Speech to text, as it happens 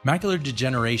Macular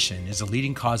degeneration is a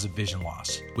leading cause of vision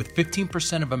loss, with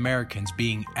 15% of Americans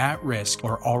being at risk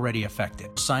or already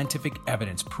affected. Scientific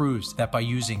evidence proves that by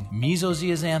using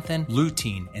mesozeaxanthin,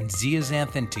 lutein, and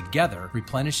zeaxanthin together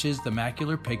replenishes the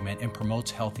macular pigment and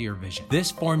promotes healthier vision. This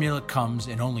formula comes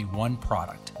in only one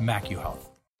product, MacuHealth.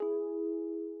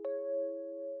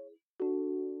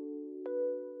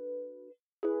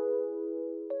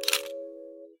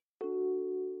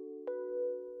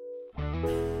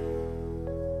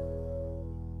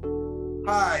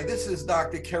 Hi, this is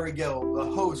Dr. Kerry Gill, the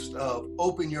host of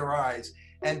Open Your Eyes.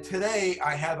 And today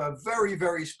I have a very,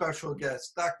 very special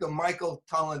guest, Dr. Michael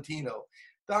Tolentino.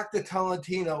 Dr.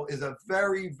 Tolentino is a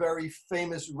very, very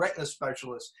famous retina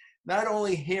specialist, not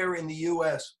only here in the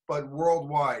US, but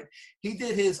worldwide. He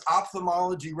did his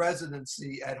ophthalmology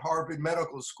residency at Harvard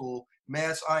Medical School,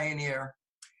 Mass Eye and Ear.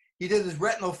 He did his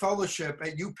retinal fellowship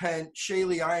at UPenn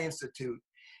Shaley Eye Institute.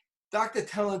 Dr.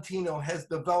 Tolentino has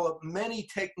developed many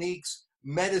techniques,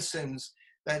 medicines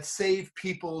that save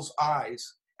people's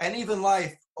eyes and even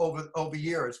life over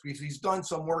years, because he's done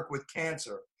some work with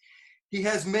cancer. He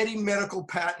has many medical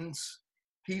patents.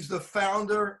 He's the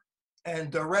founder and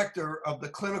director of the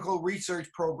clinical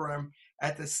research program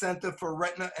at the Center for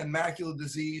Retina and Macular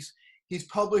Disease. He's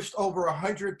published over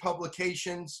 100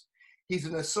 publications. He's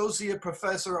an associate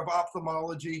professor of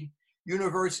ophthalmology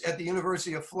at the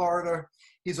University of Florida.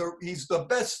 He's the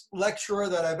best lecturer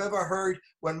that I've ever heard.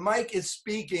 When Mike is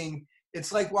speaking,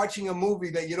 it's like watching a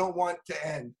movie that you don't want to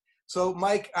end. So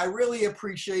Mike, I really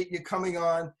appreciate you coming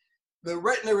on. The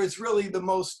retina is really the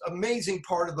most amazing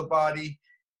part of the body.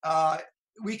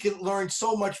 We can learn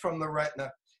so much from the retina.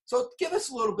 So give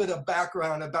us a little bit of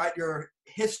background about your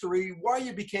history, why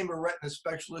you became a retina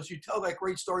specialist. You tell that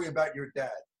great story about your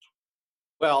dad.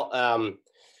 Well,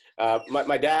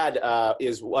 my dad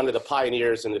is one of the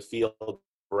pioneers in the field of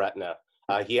retina.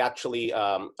 He actually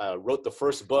wrote the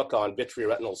first book on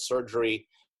vitreoretinal surgery,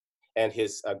 and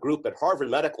his group at Harvard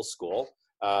Medical School,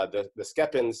 the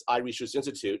Skepins Eye Research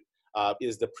Institute,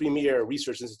 is the premier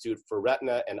research institute for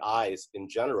retina and eyes in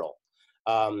general.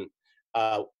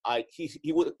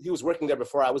 He was working there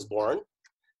before I was born.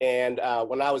 And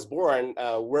when I was born,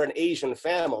 we're an Asian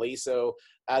family. So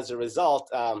as a result,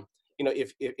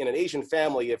 if in an Asian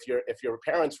family, if your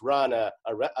parents run a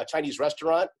Chinese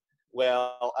restaurant,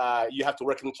 well, you have to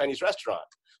work in the Chinese restaurant.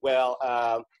 Well,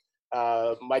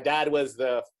 my dad was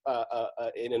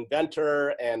an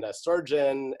inventor and a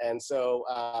surgeon, and so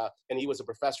and he was a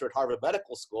professor at Harvard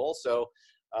Medical School. So,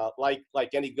 like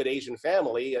any good Asian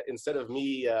family, instead of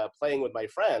me playing with my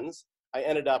friends, I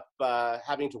ended up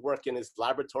having to work in his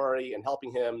laboratory and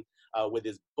helping him with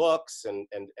his books and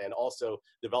also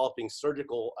developing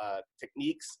surgical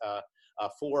techniques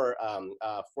for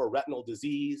retinal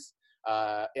disease.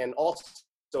 And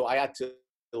also I had to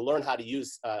learn how to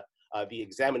use the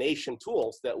examination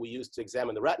tools that we use to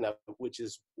examine the retina, which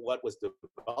is what was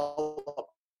developed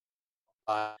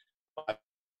by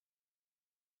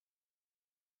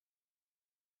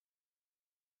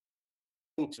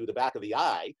to the back of the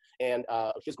eye. And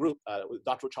his group,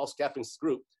 Dr. Charles Skepin's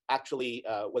group, actually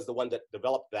was the one that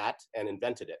developed that and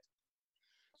invented it.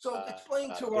 So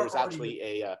explain to there's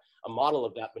actually a model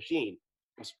of that machine.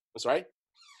 I'm sorry?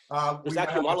 There's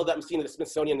actually a model of that machine at the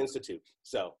Smithsonian Institute.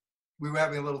 So we were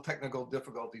having a little technical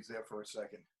difficulties there for a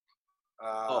second.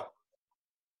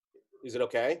 Is it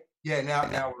okay? Yeah,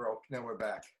 now we're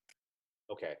back.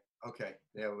 Okay. Okay.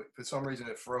 Yeah, for some reason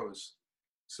it froze.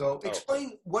 So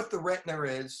explain what the retina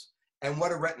is and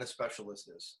what a retina specialist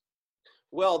is.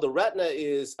 Well, the retina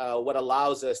is what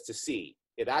allows us to see.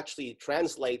 It actually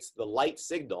translates the light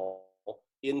signal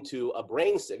into a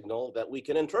brain signal that we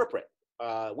can interpret,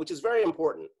 which is very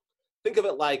important. Think of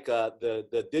it like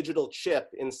the digital chip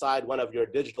inside one of your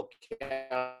digital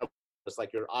cameras,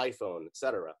 like your iPhone,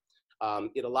 etc.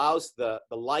 It allows the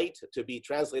light to be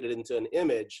translated into an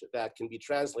image that can be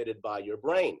translated by your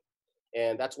brain.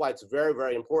 And that's why it's very,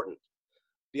 very important.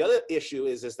 The other issue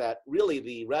is that really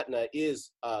the retina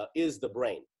is the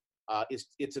brain.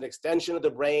 It's an extension of the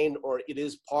brain, or it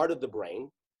is part of the brain.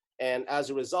 And as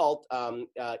a result,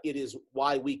 it is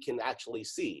why we can actually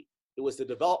see. It was the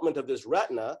development of this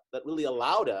retina that really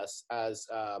allowed us as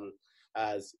the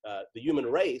human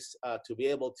race to be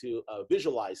able to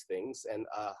visualize things, and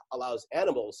allows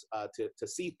animals to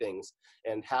see things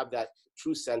and have that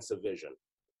true sense of vision.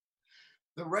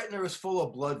 The retina is full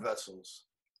of blood vessels,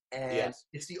 and yes,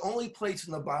 it's the only place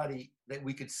in the body that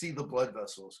we could see the blood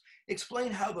vessels.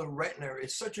 Explain how the retina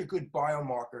is such a good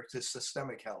biomarker to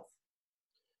systemic health.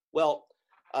 Well,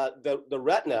 the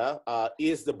retina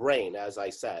is the brain, as I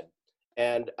said.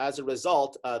 And as a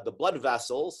result, the blood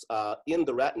vessels in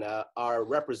the retina are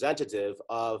representative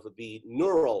of the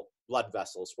neural blood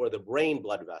vessels or the brain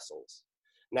blood vessels.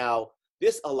 Now,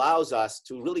 this allows us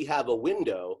to really have a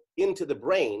window into the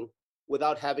brain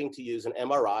without having to use an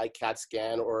MRI, CAT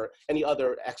scan, or any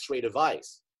other X-ray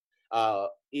device.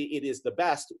 It is the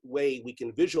best way we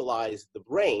can visualize the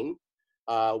brain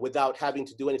without having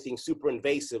to do anything super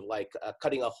invasive like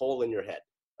cutting a hole in your head,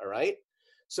 all right?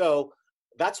 So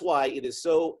that's why it is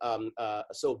so,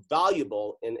 so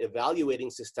valuable in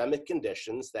evaluating systemic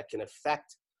conditions that can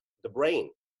affect the brain.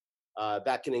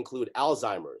 That can include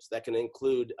Alzheimer's, that can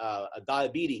include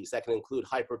diabetes, that can include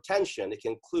hypertension, it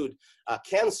can include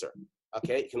cancer,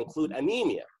 okay? It can include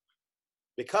anemia,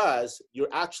 because you're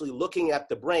actually looking at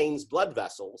the brain's blood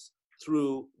vessels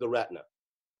through the retina.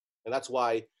 And that's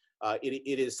why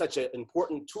it is such an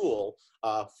important tool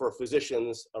for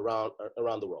physicians around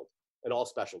the world in all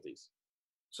specialties.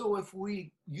 So if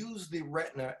we use the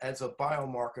retina as a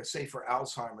biomarker, say for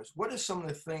Alzheimer's, what are some of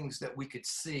the things that we could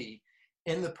see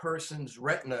in the person's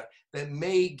retina that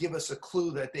may give us a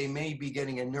clue that they may be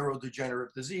getting a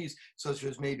neurodegenerative disease, such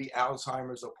as maybe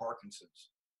Alzheimer's or Parkinson's?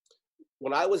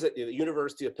 When I was at the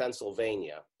University of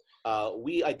Pennsylvania,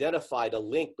 we identified a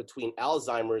link between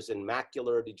Alzheimer's and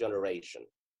macular degeneration.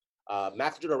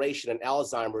 Macular degeneration and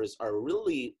Alzheimer's are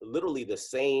really literally the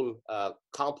same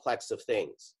complex of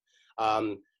things.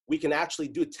 We can actually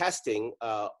do testing.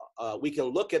 We can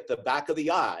look at the back of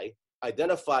the eye,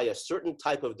 identify a certain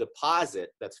type of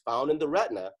deposit that's found in the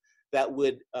retina that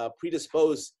would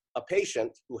predispose a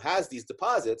patient who has these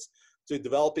deposits to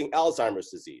developing Alzheimer's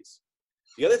disease.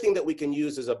 The other thing that we can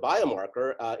use as a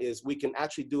biomarker is we can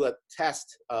actually do a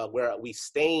test where we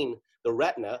stain the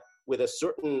retina with a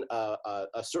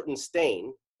certain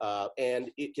stain,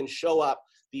 and it can show up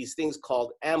these things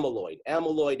called amyloid.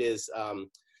 Amyloid is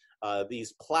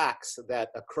these plaques that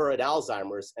occur at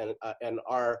Alzheimer's and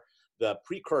are the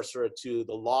precursor to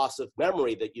the loss of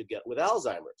memory that you get with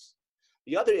Alzheimer's.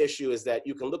 The other issue is that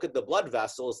you can look at the blood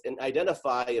vessels and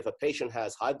identify if a patient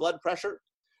has high blood pressure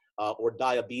or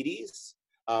diabetes.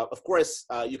 Of course,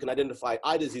 you can identify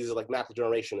eye diseases like macular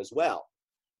degeneration as well.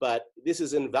 But this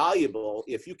is invaluable.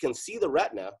 If you can see the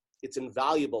retina, it's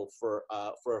invaluable for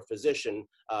a physician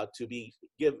to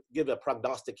give a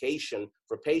prognostication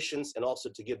for patients and also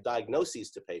to give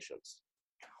diagnoses to patients.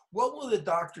 What will the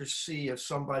doctors see if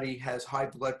somebody has high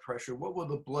blood pressure? What will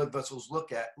the blood vessels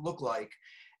look like?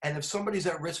 And if somebody's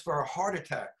at risk for a heart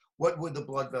attack, what would the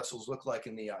blood vessels look like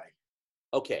in the eye?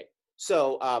 Okay,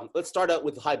 so let's start out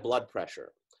with high blood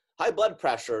pressure. High blood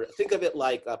pressure, think of it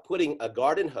like putting a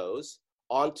garden hose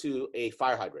onto a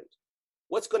fire hydrant.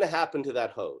 What's going to happen to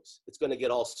that hose? It's going to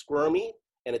get all squirmy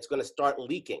and it's going to start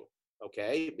leaking.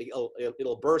 Okay,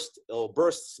 it'll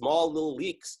burst small little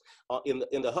leaks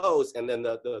in the hose, and then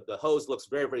the hose looks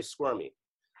very, very squirmy.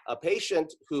 A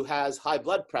patient who has high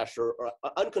blood pressure or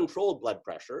uncontrolled blood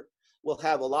pressure will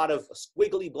have a lot of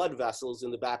squiggly blood vessels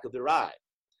in the back of their eye.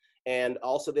 And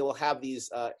also they will have these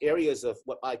areas of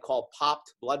what I call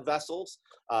popped blood vessels.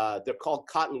 They're called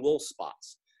cotton wool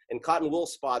spots. And cotton wool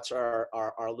spots are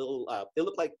little, they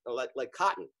look like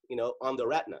cotton, you know, on the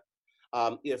retina.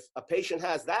 If a patient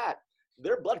has that,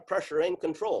 their blood pressure ain't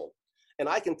controlled. And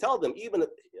I can tell them, even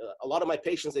a lot of my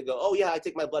patients, they go, oh yeah, I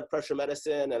take my blood pressure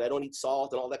medicine and I don't eat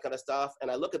salt and all that kind of stuff. And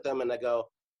I look at them and I go,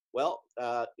 well,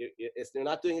 you're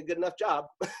not doing a good enough job.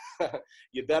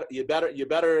 you better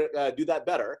do that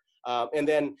better. And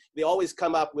then they always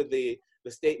come up with the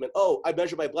statement, oh, I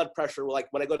measure my blood pressure like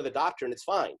when I go to the doctor and it's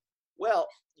fine. Well,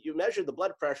 you measure the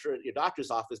blood pressure at your doctor's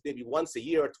office maybe once a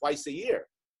year or twice a year.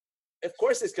 Of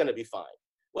course it's going to be fine.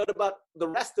 What about the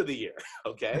rest of the year?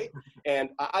 Okay. And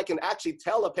I can actually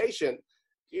tell a patient,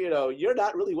 you know, you're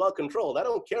not really well controlled. I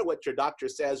don't care what your doctor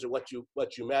says or what you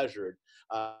measured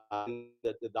in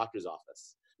the doctor's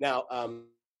office. Now,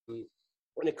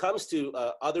 when it comes to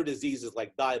other diseases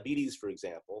like diabetes, for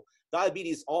example,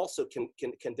 diabetes also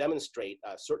can demonstrate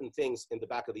certain things in the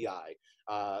back of the eye.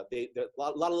 A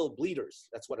lot of little bleeders,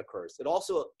 that's what occurs. It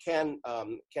also can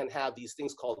have these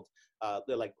things called,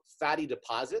 they're like fatty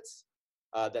deposits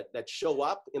that show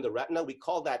up in the retina. We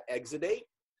call that exudate.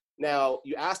 Now,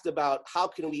 you asked about how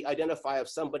can we identify if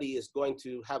somebody is going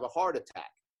to have a heart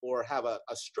attack or have a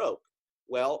stroke.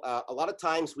 Well, a lot of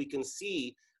times we can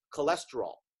see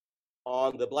cholesterol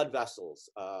on the blood vessels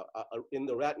in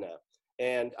the retina.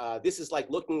 And this is like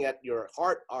looking at your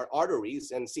heart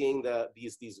arteries and seeing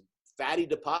these fatty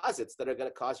deposits that are going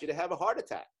to cause you to have a heart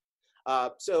attack.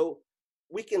 So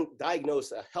we can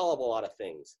diagnose a hell of a lot of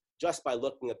things just by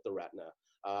looking at the retina.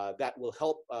 that will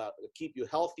help keep you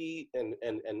healthy and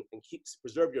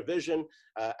preserve your vision,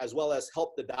 as well as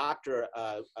help the doctor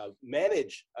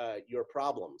manage your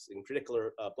problems, in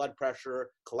particular blood pressure,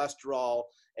 cholesterol,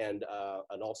 and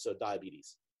also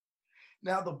diabetes.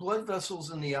 Now, the blood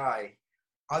vessels in the eye,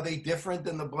 are they different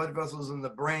than the blood vessels in the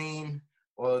brain,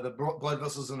 or the blood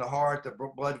vessels in the heart, the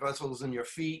blood vessels in your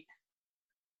feet?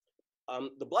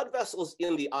 The blood vessels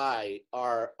in the eye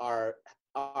are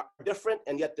different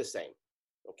and yet the same.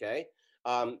 Okay,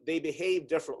 they behave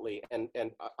differently, and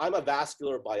I'm a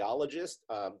vascular biologist.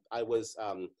 I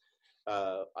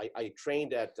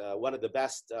trained at one of the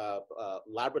best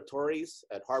laboratories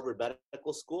at Harvard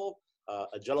Medical School,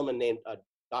 a gentleman named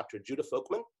Dr. Judah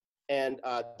Folkman. And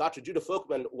Dr. Judah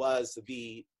Folkman was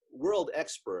the world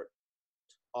expert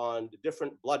on the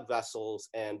different blood vessels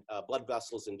and blood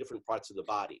vessels in different parts of the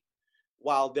body.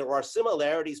 While there are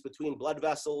similarities between blood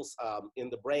vessels in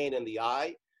the brain and the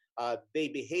eye, they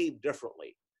behave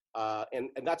differently. And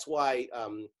that's why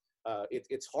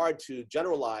it's hard to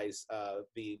generalize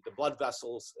the blood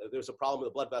vessels. There's a problem with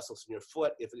the blood vessels in your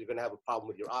foot if you're going to have a problem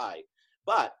with your eye.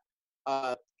 But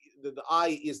the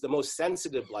eye is the most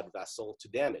sensitive blood vessel to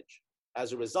damage.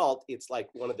 As a result, it's like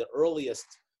one of the earliest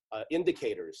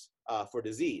indicators for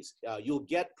disease. You'll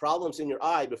get problems in your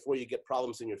eye before you get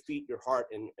problems in your feet, your heart,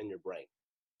 and your brain.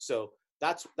 So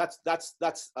that's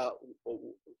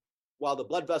while the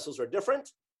blood vessels are different,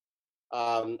 they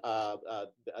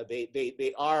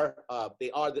are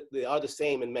the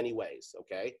same in many ways.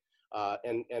 Okay,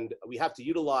 and we have to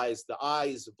utilize the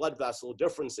eye's blood vessel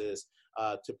differences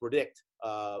to predict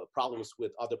problems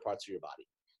with other parts of your body.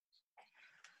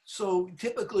 So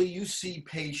typically you see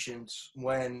patients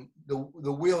when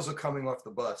the wheels are coming off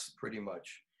the bus, pretty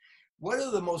much. What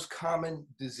are the most common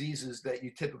diseases that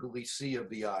you typically see of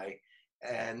the eye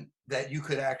and that you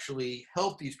could actually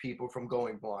help these people from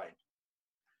going blind?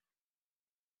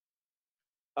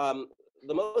 The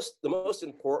most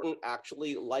important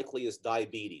actually likely is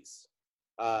diabetes.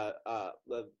 The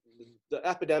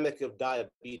epidemic of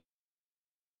diabetes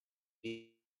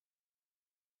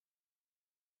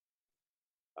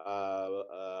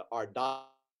our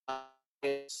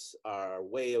diets, our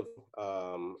way of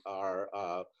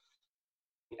our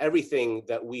everything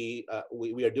that we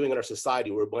are doing in our society,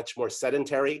 we're much more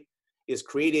sedentary, is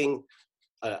creating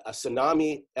a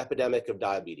tsunami epidemic of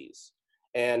diabetes.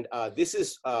 And this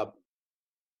is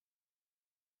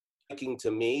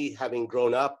to me, having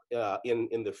grown up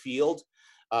in the field,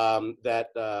 that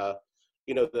the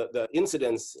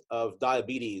incidence of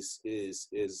diabetes is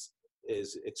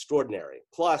extraordinary.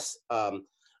 Plus, the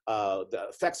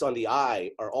effects on the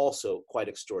eye are also quite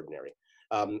extraordinary.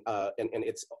 And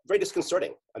it's very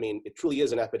disconcerting. I mean, it truly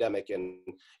is an epidemic,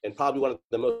 and probably one of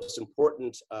the most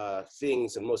important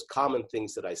things and most common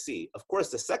things that I see. Of course,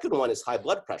 the second one is high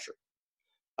blood pressure.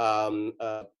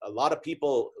 A lot of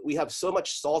people, we have so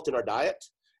much salt in our diet,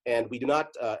 and we do not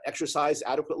exercise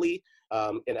adequately.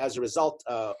 And as a result,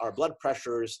 our blood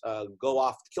pressures go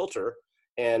off kilter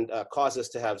and cause us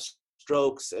to have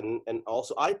strokes and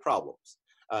also eye problems.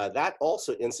 That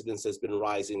also incidence has been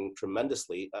rising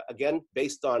tremendously, again,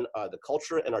 based on the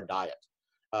culture and our diet.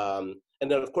 And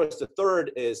then, of course, the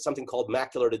third is something called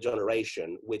macular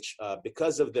degeneration, which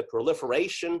because of the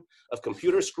proliferation of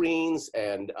computer screens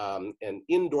and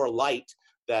indoor light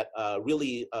that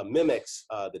really mimics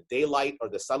the daylight or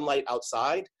the sunlight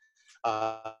outside,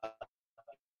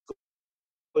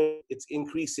 it's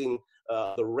increasing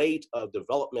the rate of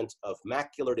development of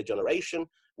macular degeneration,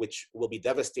 which will be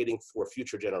devastating for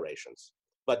future generations.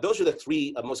 But those are the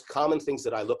three most common things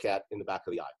that I look at in the back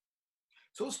of the eye.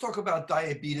 So let's talk about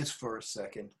diabetes for a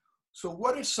second. So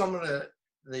what are some of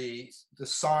the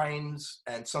signs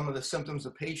and some of the symptoms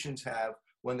the patients have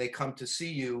when they come to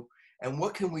see you, and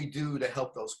what can we do to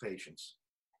help those patients?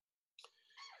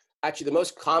 Actually, the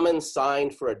most common sign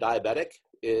for a diabetic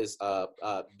is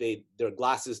their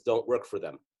glasses don't work for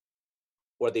them,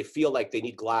 or they feel like they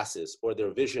need glasses, or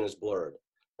their vision is blurred.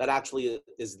 That actually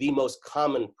is the most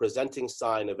common presenting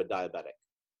sign of a diabetic.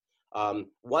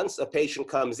 Once a patient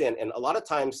comes in, and a lot of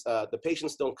times the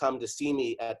patients don't come to see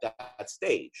me at that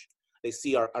stage. They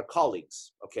see our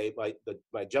colleagues, okay,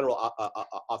 my general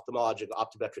optometric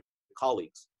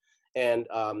colleagues. And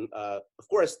of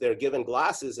course, they're given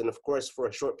glasses, and of course, for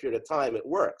a short period of time, it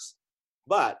works.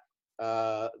 But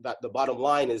that the bottom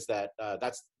line is that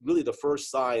that's really the first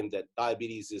sign that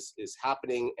diabetes is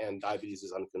happening and diabetes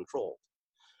is uncontrolled.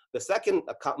 The second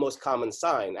most common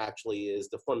sign actually is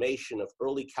the formation of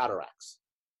early cataracts.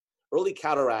 Early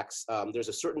cataracts, there's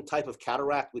a certain type of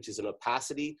cataract which is an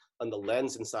opacity on the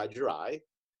lens inside your eye.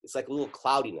 It's like a little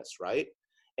cloudiness, right?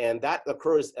 And that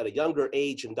occurs at a younger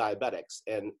age in diabetics.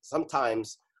 And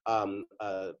sometimes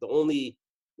the only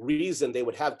reason they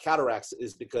would have cataracts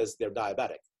is because they're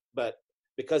diabetic. But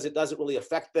because it doesn't really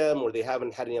affect them, or they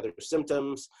haven't had any other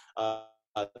symptoms,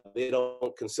 they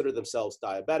don't consider themselves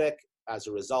diabetic. As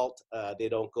a result, they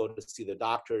don't go to see the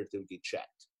doctor to get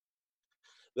checked.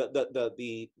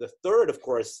 The third, of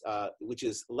course, which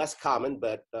is less common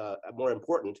but more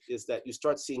important, is that you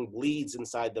start seeing bleeds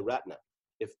inside the retina.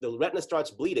 If the retina starts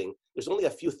bleeding, there's only a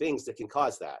few things that can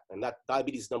cause that, and that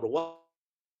diabetes number 1,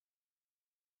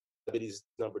 diabetes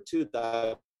number 2,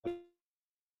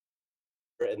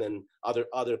 and then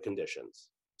other conditions.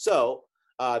 So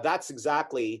that's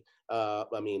exactly,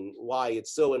 why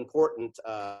it's so important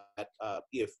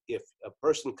if a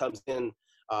person comes in,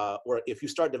 or if you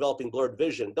start developing blurred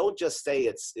vision, don't just say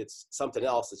it's something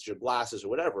else, it's your glasses or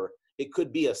whatever. It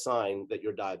could be a sign that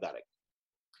you're diabetic.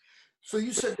 So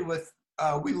you said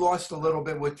we lost a little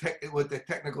bit with the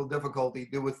technical difficulty.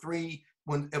 There were three,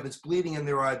 if it's bleeding in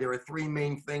their eye, there are three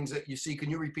main things that you see. Can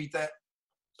you repeat that?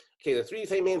 Okay, the three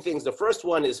main things. The first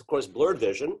one is, of course, blurred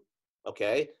vision.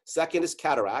 Okay. Second is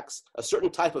cataracts, a certain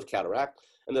type of cataract.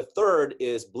 And the third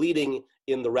is bleeding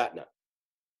in the retina.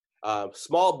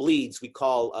 Small bleeds we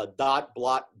call dot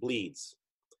blot bleeds.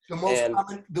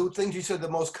 The things you said, the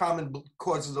most common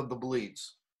causes of the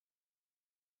bleeds.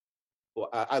 Well,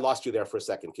 I lost you there for a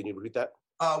second. Can you repeat that?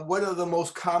 What are the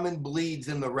most common bleeds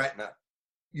in the retina?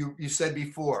 You said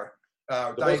before.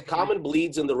 The most common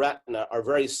bleeds in the retina are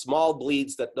very small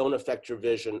bleeds that don't affect your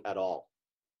vision at all.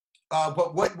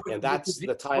 But what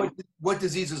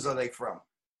diseases are they from?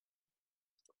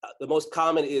 The most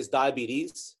common is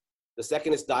diabetes. The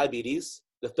second is diabetes.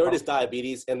 The third is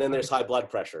diabetes, and then there's high blood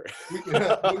pressure. we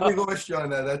lost you on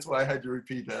that. That's why I had to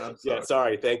repeat that. I'm sorry. Yeah,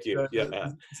 sorry. Thank you. Yeah,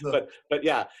 but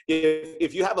yeah,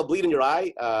 if you have a bleed in your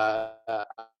eye,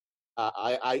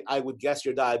 I would guess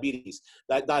you're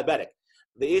diabetic.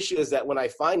 The issue is that when I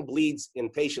find bleeds in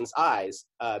patients' eyes,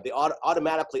 they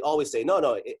automatically always say,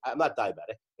 no, I'm not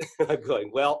diabetic. I'm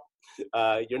going, well,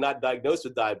 you're not diagnosed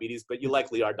with diabetes, but you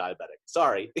likely are diabetic.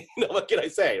 Sorry, what can I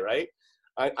say, right?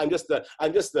 I'm just the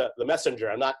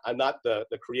messenger. I'm not the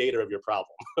creator of your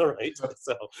problem. All right.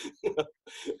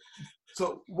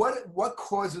 So what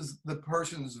causes the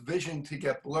person's vision to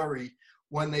get blurry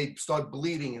when they start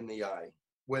bleeding in the eye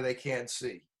where they can't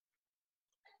see?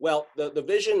 Well, the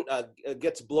vision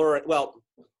gets blurred. Well,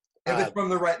 if it's from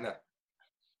the retina.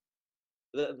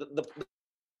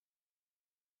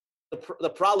 The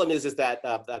problem is that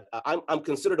I'm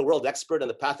considered a world expert in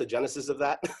the pathogenesis of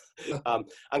that. I'm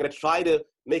going to try to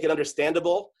make it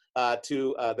understandable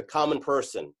to the common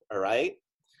person. All right.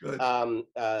 Good.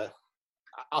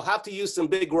 I'll have to use some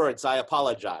big words. I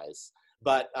apologize,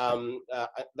 but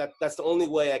that's the only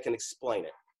way I can explain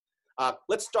it.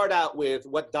 Let's start out with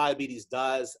what diabetes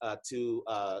does to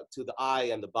the eye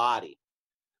and the body.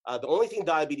 The only thing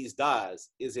diabetes does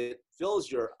is it fills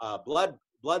your blood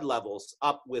levels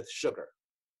up with sugar.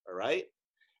 All right.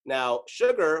 Now,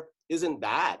 sugar isn't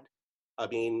bad. I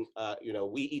mean,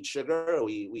 we eat sugar.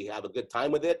 We have a good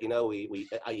time with it.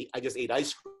 I just ate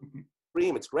ice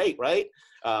cream. It's great, right?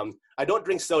 I don't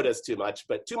drink sodas too much,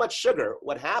 but too much sugar.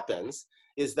 What happens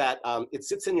is that it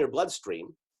sits in your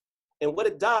bloodstream, and what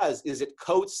it does is it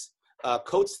coats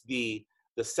the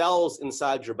cells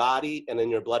inside your body and in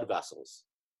your blood vessels.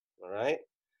 All right.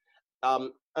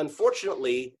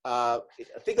 Unfortunately,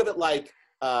 think of it like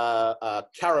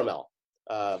caramel.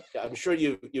 I'm sure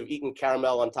you've eaten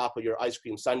caramel on top of your ice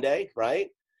cream sundae, right?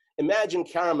 Imagine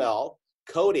caramel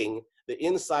coating the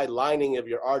inside lining of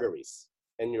your arteries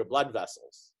and your blood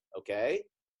vessels, okay?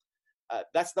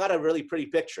 That's not a really pretty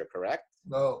picture, correct?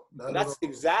 No. That's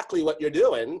exactly what you're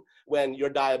doing when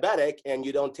you're diabetic and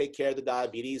you don't take care of the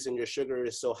diabetes and your sugar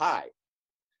is so high.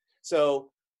 So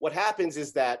what happens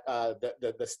is that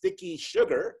the sticky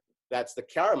sugar, that's the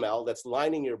caramel that's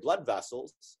lining your blood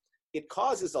vessels, it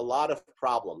causes a lot of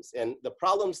problems. And the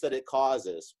problems that it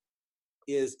causes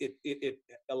is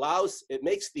it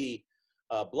makes the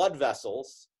blood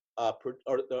vessels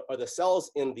or the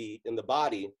cells in the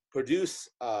body produce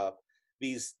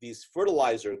these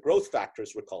fertilizer growth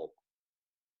factors, we're called.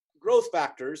 Growth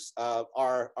factors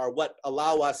are what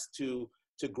allow us to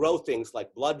grow things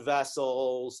like blood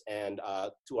vessels, and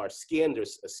to our skin,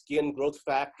 there's a skin growth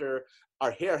factor.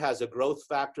 Our hair has a growth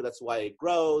factor, that's why it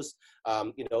grows.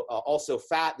 Also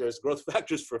fat, there's growth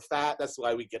factors for fat, that's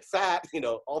why we get fat,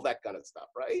 all that kind of stuff,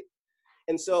 right?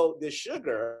 And so the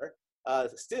sugar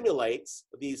stimulates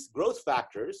these growth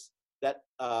factors that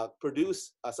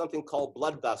produce something called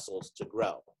blood vessels to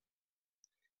grow.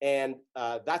 And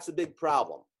that's a big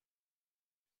problem.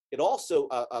 It also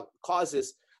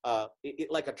causes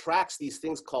it like attracts these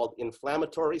things called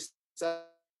inflammatory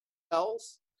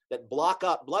cells that block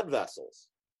up blood vessels.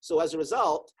 So as a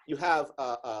result, you have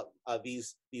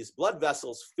these blood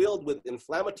vessels filled with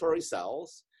inflammatory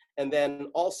cells, and then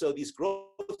also these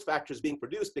growth factors being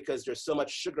produced because there's so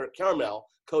much sugar caramel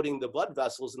coating the blood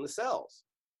vessels in the cells.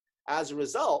 As a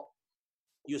result,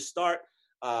 you start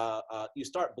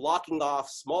blocking off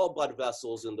small blood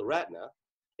vessels in the retina.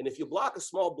 And if you block a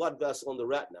small blood vessel in the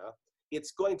retina,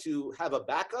 it's going to have a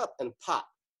backup and pop.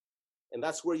 And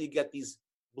that's where you get these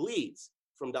bleeds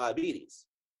from diabetes.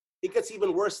 It gets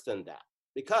even worse than that,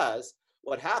 because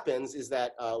what happens is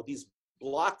that these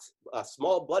blocked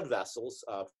small blood vessels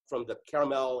from the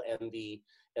caramel and the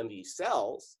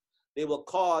cells, they will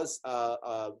cause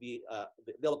the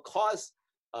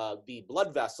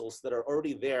blood vessels that are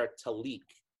already there to leak.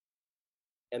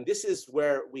 And this is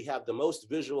where we have the most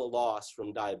visual loss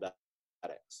from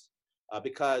diabetics,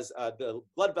 because the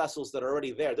blood vessels that are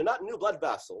already there, they're not new blood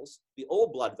vessels. The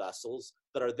old blood vessels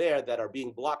that are there that are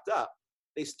being blocked up,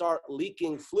 they start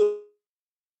leaking fluid.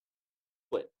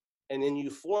 And then you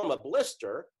form a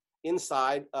blister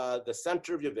inside the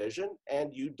center of your vision,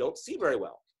 and you don't see very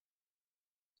well.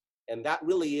 And that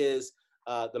really is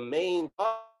the main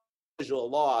visual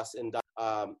loss. And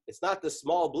it's not the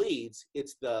small bleeds,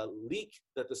 it's the leak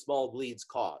that the small bleeds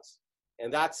cause.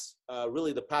 And that's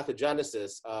really the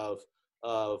pathogenesis of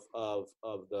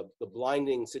the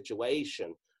blinding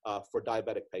situation for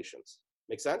diabetic patients.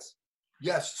 Make sense?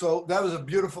 Yes, so that was a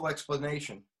beautiful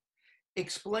explanation.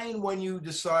 Explain when you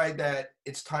decide that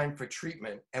it's time for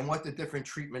treatment and what the different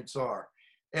treatments are.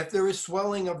 If there is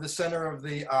swelling of the center of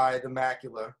the eye, the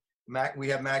macula, we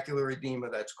have macular edema,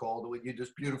 that's called, what you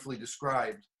just beautifully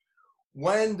described.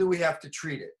 When do we have to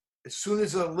treat it? As soon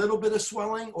as a little bit of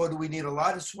swelling, or do we need a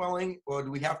lot of swelling, or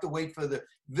do we have to wait for the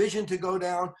vision to go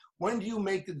down? When do you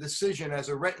make the decision as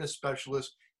a retina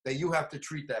specialist that you have to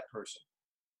treat that person?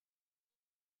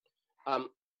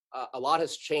 A lot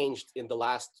has changed in the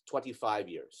last 25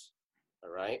 years,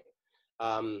 all right?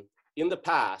 In the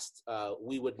past,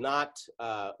 we would not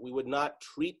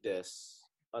treat this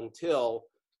until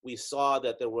we saw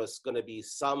that there was going to be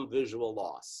some visual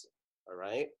loss, all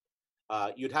right?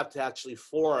 You'd have to actually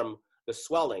form the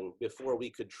swelling before we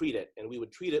could treat it, and we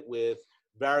would treat it with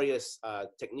various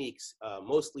techniques,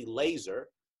 mostly laser,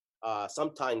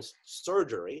 sometimes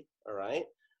surgery, all right?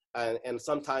 And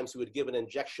sometimes we would give an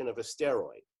injection of a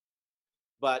steroid.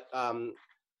 But in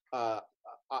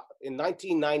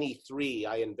 1993,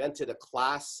 I invented a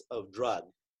class of drug,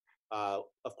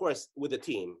 of course, with a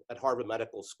team at Harvard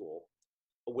Medical School,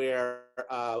 where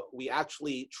we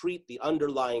actually treat the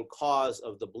underlying cause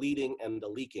of the bleeding and the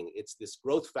leaking. It's this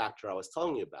growth factor I was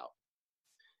telling you about.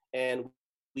 And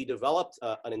we developed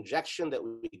an injection that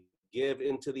we give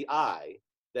into the eye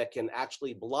that can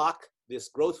actually block this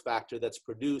growth factor that's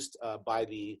produced by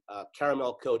the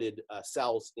caramel-coated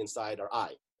cells inside our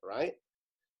eye, right?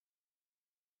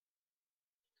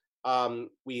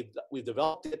 We've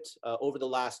developed it over the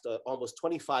last almost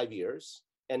 25 years,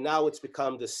 and now it's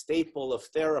become the staple of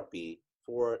therapy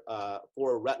for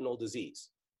retinal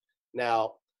disease.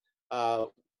 Now,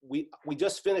 we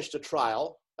just finished a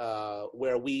trial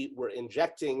where we were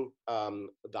injecting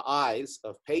the eyes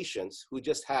of patients who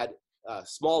just had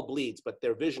small bleeds, but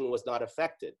their vision was not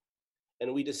affected.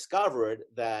 And we discovered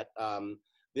that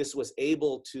this was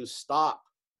able to stop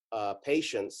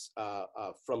patients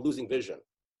from losing vision.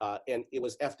 And it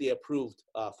was FDA approved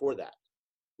for that.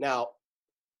 Now,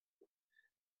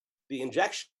 the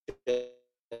injections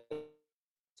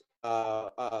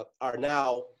are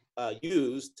now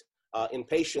used in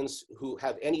patients who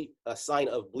have any sign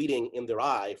of bleeding in their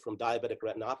eye from diabetic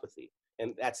retinopathy,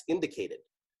 and that's indicated.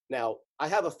 Now, I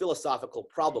have a philosophical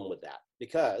problem with that,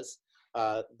 because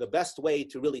the best way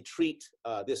to really treat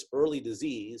this early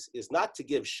disease is not to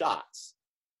give shots,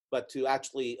 but to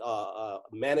actually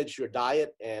manage your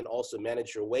diet and also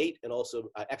manage your weight and also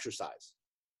exercise.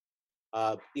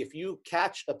 If you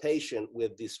catch a patient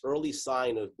with this early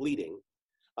sign of bleeding,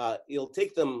 it'll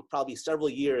take them probably several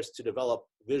years to develop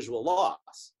visual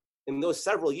loss. In those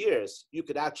several years, you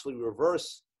could actually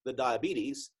reverse the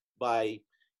diabetes by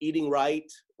eating right,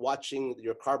 watching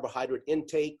your carbohydrate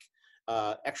intake,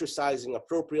 exercising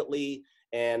appropriately,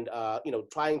 and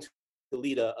trying to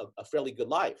lead a fairly good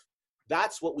life.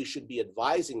 That's what we should be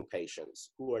advising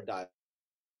patients who are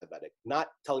diabetic, not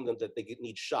telling them that they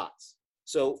need shots.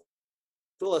 So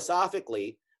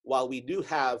philosophically, while we do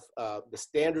have the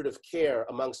standard of care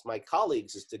amongst my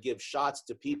colleagues is to give shots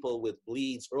to people with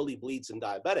bleeds, early bleeds in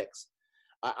diabetics,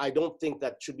 I don't think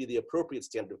that should be the appropriate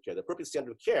standard of care. The appropriate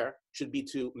standard of care should be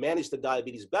to manage the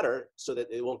diabetes better so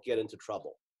that they won't get into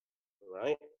trouble, all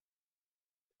right?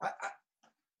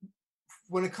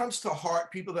 when it comes to heart,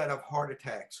 people that have heart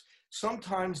attacks,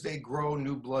 sometimes they grow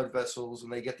new blood vessels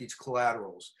and they get these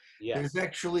collaterals. There's Yes.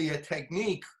 actually a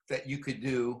technique that you could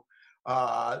do,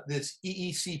 this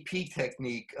EECP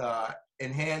technique,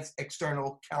 enhanced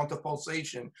external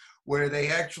counterpulsation, where they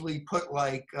actually put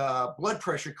like blood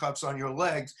pressure cuffs on your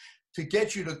legs to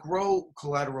get you to grow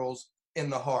collaterals in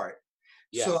the heart.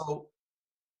 Yes. So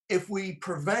if we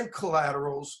prevent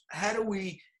collaterals, how do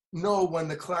we know when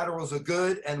the collaterals are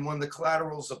good and when the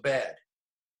collaterals are bad?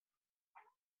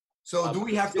 So do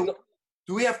we have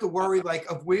to worry, like,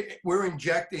 if we're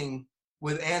injecting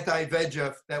with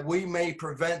anti-VEGF, that we may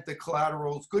prevent the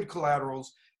collaterals, good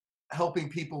collaterals, helping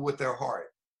people with their heart?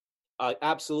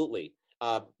 Absolutely.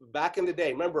 Back in the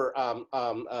day, remember,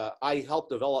 I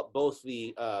helped develop both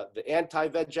the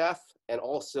anti-VEGF and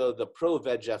also the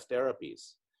pro-VEGF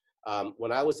therapies.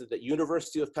 When I was at the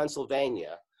University of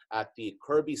Pennsylvania at the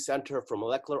Kirby Center for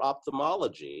Molecular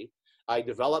Ophthalmology, I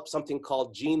developed something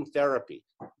called gene therapy,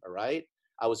 all right?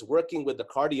 I was working with the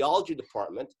cardiology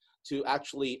department to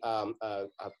actually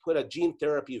put a gene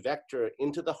therapy vector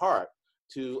into the heart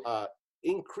to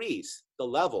increase the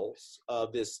levels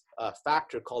of this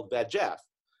factor called VEGF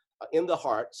in the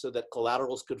heart so that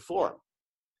collaterals could form.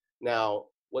 Now,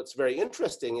 what's very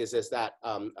interesting is that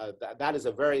that is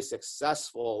a very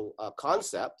successful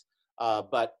concept,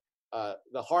 but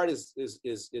the heart is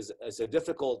a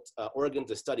difficult organ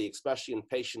to study, especially in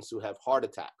patients who have heart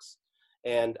attacks.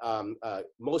 And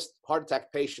most heart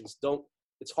attack patients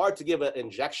it's hard to give an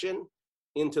injection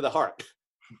into the heart.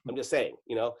 I'm just saying,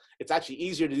 it's actually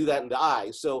easier to do that in the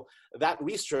eye. So that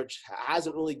research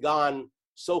hasn't really gone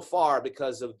so far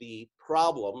because of the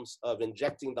problems of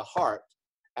injecting the heart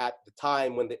at the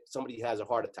time when somebody has a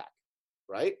heart attack,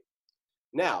 right?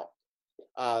 Now,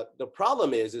 the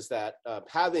problem is that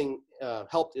having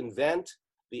helped invent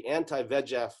the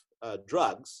anti-VEGF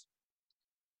drugs,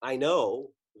 I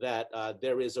know that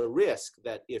there is a risk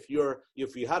that if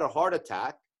you had a heart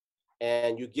attack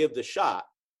and you give the shot,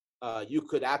 you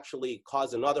could actually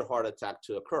cause another heart attack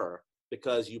to occur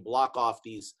because you block off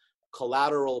these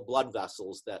collateral blood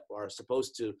vessels that are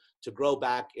supposed to grow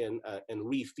back and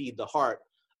refeed the heart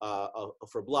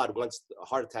for blood once a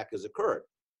heart attack has occurred.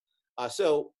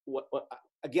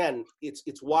 Again,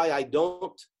 it's why I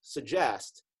don't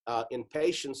suggest in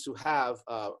patients who have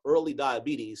early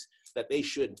diabetes that they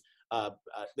should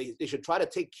try to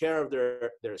take care of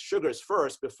their sugars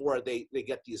first before they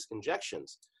get these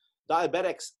injections.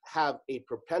 Diabetics have a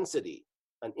propensity,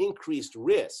 an increased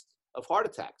risk of heart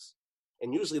attacks.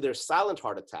 And usually they're silent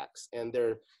heart attacks, and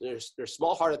they're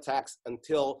small heart attacks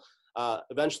until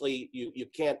eventually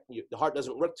the heart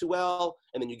doesn't work too well,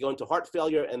 and then you go into heart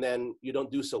failure, and then you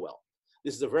don't do so well.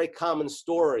 This is a very common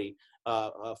story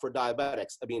for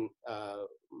diabetics. I mean,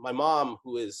 my mom,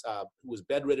 who is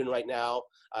bedridden right now,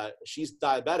 she's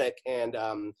diabetic, and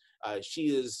she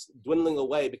is dwindling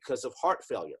away because of heart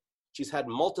failure. She's had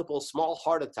multiple small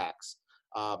heart attacks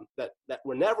that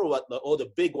were never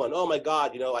the big one. Oh my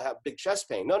God, I have big chest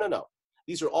pain. No.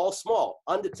 These are all small,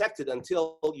 undetected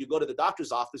until you go to the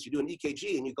doctor's office, you do an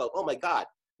EKG, and you go, oh my God,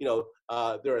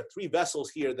 there are 3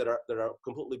 vessels here that are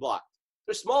completely blocked.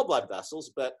 They're small blood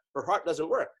vessels, but her heart doesn't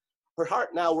work. Her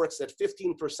heart now works at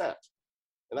 15%.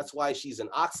 And that's why she's in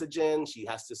oxygen. She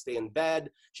has to stay in bed.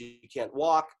 She can't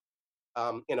walk,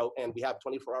 and we have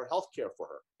 24-hour health care for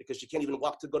her because she can't even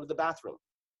walk to go to the bathroom,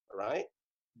 all right?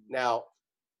 Now,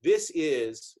 this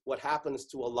is what happens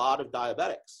to a lot of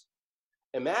diabetics.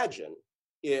 Imagine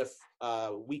if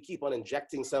we keep on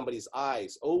injecting somebody's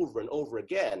eyes over and over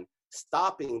again,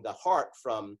 stopping the heart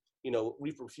from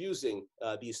reperfusing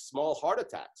these small heart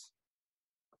attacks.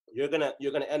 You're gonna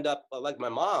end up like my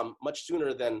mom much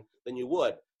sooner than you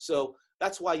would. So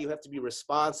that's why you have to be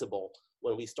responsible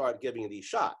when we start giving these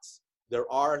shots.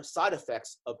 There are side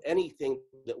effects of anything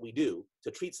that we do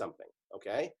to treat something.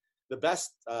 Okay, the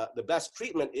best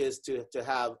treatment is to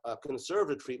have a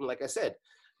conservative treatment. Like I said,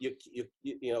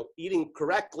 eating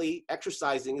correctly,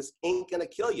 exercising ain't gonna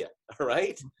kill you. All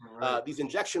right, these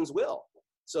injections will.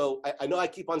 So I know I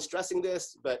keep on stressing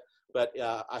this, but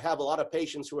I have a lot of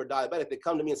patients who are diabetic. They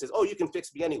come to me and says, oh, you can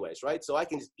fix me anyways, right? So I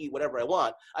can just eat whatever I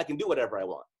want. I can do whatever I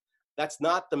want. That's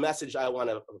not the message I want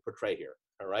to portray here,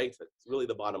 all right? It's really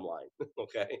the bottom line,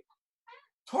 okay?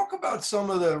 Talk about some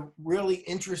of the really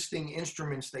interesting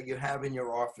instruments that you have in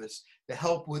your office to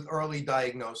help with early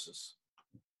diagnosis.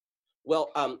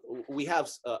 Well, we have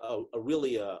of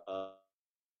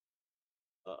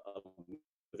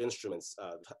instruments.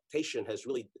 Patient has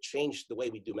really changed the way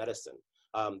we do medicine.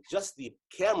 Just the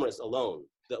cameras alone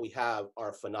that we have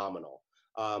are phenomenal.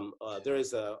 There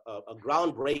is a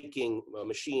groundbreaking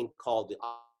machine called the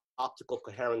optical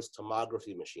coherence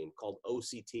tomography machine called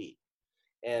OCT.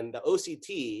 And the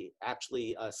OCT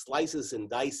actually slices and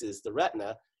dices the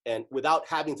retina, and without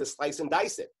having to slice and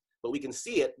dice it. But we can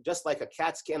see it just like a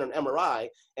CAT scan or an MRI,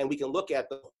 and we can look at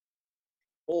the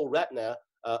whole retina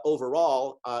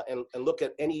overall and look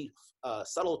at any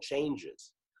subtle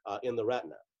changes in the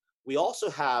retina. We also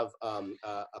have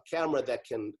a camera that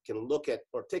can look at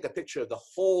or take a picture of the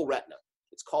whole retina.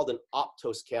 It's called an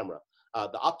Optos camera.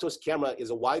 The Optos camera is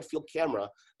a wide field camera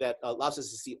that allows us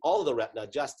to see all of the retina,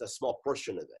 just a small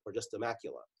portion of it, or just the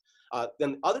macula.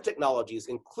 Then other technologies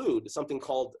include something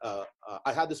called,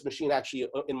 I have this machine actually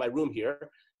in my room here.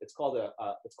 It's called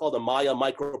a Maya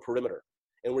microperimeter.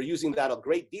 And we're using that a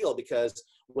great deal because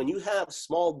when you have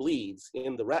small bleeds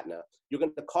in the retina, you're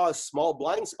going to cause small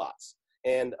blind spots.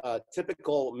 And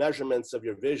typical measurements of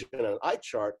your vision on an eye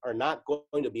chart are not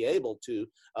going to be able to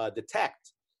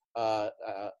detect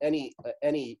any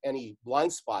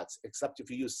blind spots, except if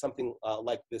you use something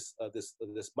like this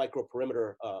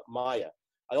microperimeter Maya.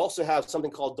 I also have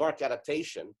something called dark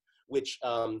adaptation, which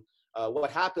what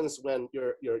happens when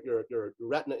your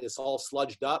retina is all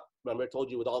sludged up, remember I told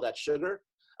you with all that sugar,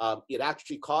 it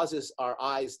actually causes our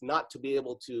eyes not to be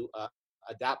able to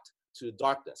adapt to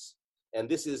darkness. And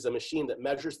this is a machine that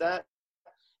measures that,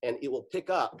 and it will pick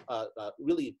up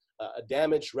really a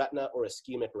damaged retina or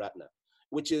ischemic retina,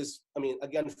 which is, I mean,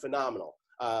 again, phenomenal.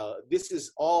 This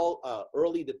is all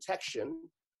early detection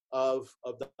of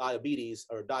diabetes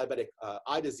or diabetic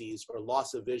eye disease or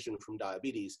loss of vision from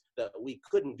diabetes that we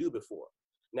couldn't do before.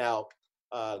 Now,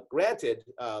 granted,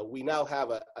 we now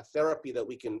have a therapy that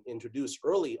we can introduce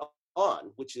early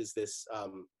on, which is this,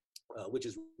 which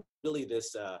is really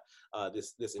this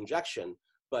injection.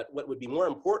 But what would be more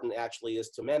important actually is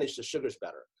to manage the sugars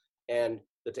better. And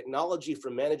the technology for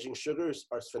managing sugars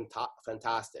are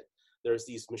fantastic. There's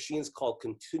these machines called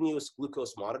continuous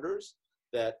glucose monitors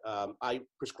that I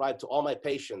prescribe to all my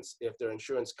patients if their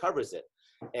insurance covers it.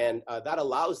 And that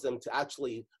allows them to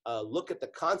actually look at the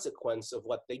consequence of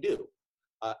what they do.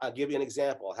 I'll give you an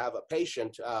example. I have a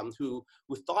patient who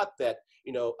thought that,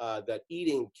 that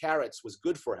eating carrots was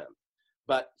good for him,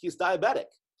 but he's diabetic.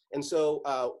 And so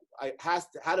I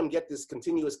had him get this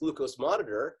continuous glucose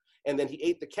monitor, and then he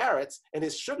ate the carrots and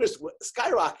his sugars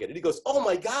skyrocketed. And he goes, oh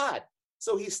my God.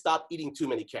 So he stopped eating too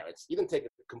many carrots. He didn't take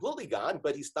it completely gone,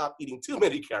 but he stopped eating too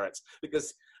many carrots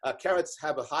because carrots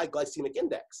have a high glycemic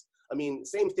index. I mean,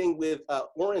 same thing with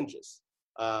oranges.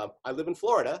 I live in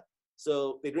Florida,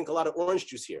 so they drink a lot of orange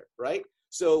juice here, right?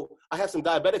 So I have some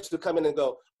diabetics who come in and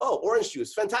go, oh, orange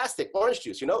juice, fantastic, orange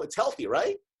juice, it's healthy,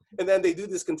 right? And then they do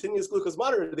this continuous glucose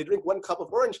monitor. They drink 1 cup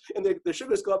of orange and their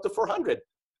sugars go up to 400.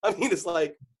 I mean, it's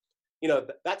like,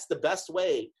 that's the best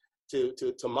way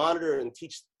to monitor and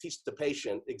teach the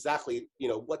patient exactly,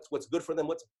 what's good for them,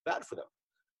 what's bad for them.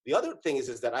 The other thing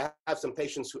is that I have some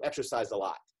patients who exercise a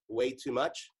lot, way too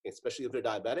much, especially if they're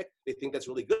diabetic. They think that's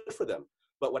really good for them.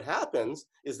 But what happens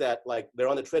is that like they're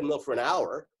on the treadmill for an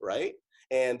hour, right?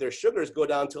 And their sugars go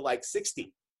down to like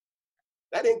 60.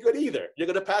 That ain't good either. You're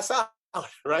gonna pass out,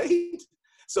 right?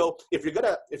 So if you're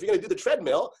gonna do the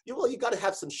treadmill, you got to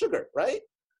have some sugar, right?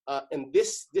 And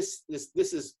this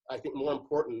is, I think, more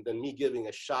important than me giving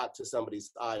a shot to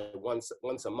somebody's eye once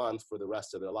a month for the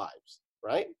rest of their lives,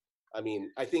 right? I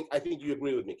mean, I think you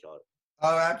agree with me, Keller.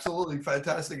 Oh, absolutely.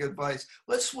 Fantastic advice.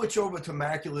 Let's switch over to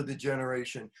macular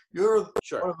degeneration. You're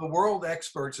Sure. one of the world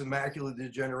experts in macular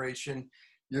degeneration.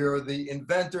 You're the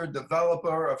inventor,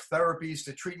 developer of therapies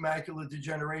to treat macular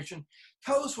degeneration.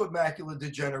 Tell us what macular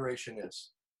degeneration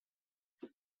is.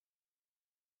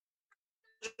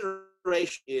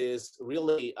 Degeneration is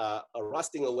really a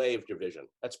rusting away of your vision.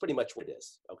 That's pretty much what it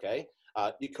is, okay?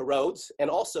 It corrodes,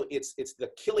 and also it's the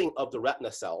killing of the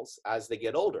retina cells as they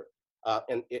get older.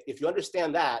 And if you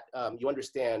understand that, you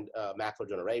understand macular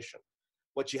degeneration.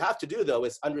 What you have to do, though,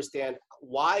 is understand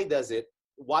why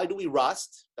do we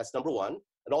rust? That's number one.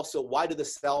 And also, why do the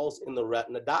cells in the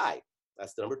retina die?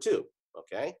 That's number two,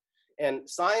 okay? And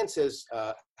science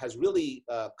has really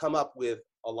come up with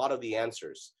a lot of the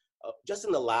answers just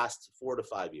in the last 4 to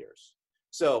 5 years.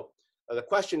 So the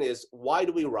question is, why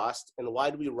do we rust? And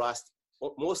why do we rust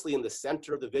mostly in the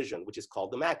center of the vision, which is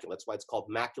called the macula? That's why it's called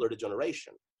macular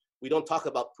degeneration. We don't talk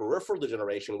about peripheral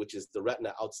degeneration, which is the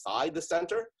retina outside the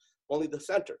center, only the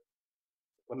center.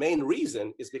 The main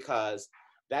reason is because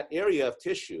that area of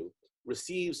tissue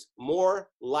receives more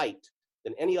light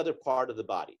than any other part of the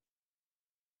body.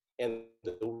 And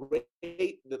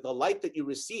the light that you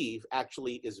receive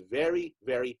actually is very,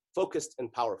 very focused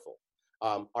and powerful.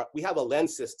 We have a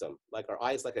lens system, like our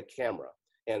eye is like a camera,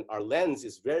 and our lens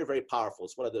is very, very powerful.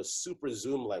 It's one of those super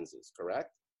zoom lenses,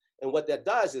 correct? And what that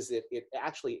does is it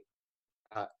actually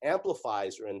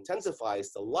amplifies or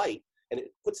intensifies the light, and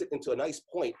it puts it into a nice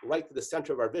point right to the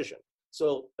center of our vision.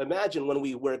 So imagine when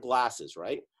we wear glasses,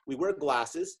 right? We wear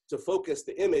glasses to focus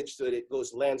the image so that it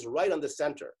lands right on the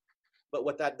center. But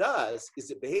what that does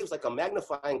is it behaves like a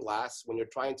magnifying glass when you're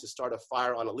trying to start a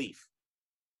fire on a leaf.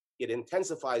 It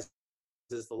intensifies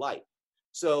the light.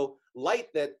 So light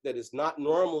that is not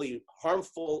normally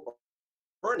harmful or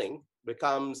burning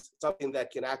becomes something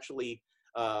that can actually,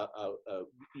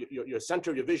 your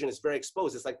center of your vision is very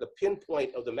exposed. It's like the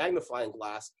pinpoint of the magnifying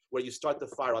glass where you start the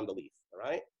fire on the leaf, all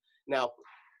right? Now,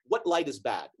 what light is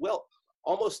bad? Well,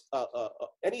 almost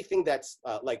anything that's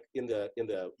like in the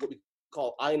what we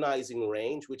call ionizing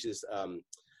range, which is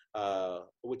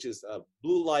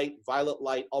blue light, violet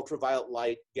light, ultraviolet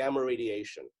light, gamma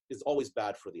radiation is always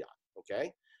bad for the eye,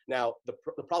 okay? Now,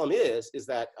 the problem is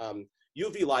that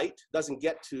UV light doesn't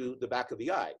get to the back of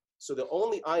the eye. So the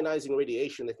only ionizing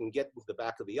radiation that can get to the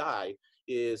back of the eye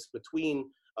is between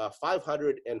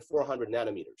 500 and 400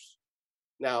 nanometers.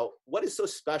 Now, what is so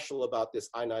special about this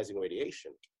ionizing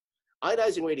radiation?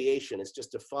 Ionizing radiation is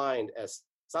just defined as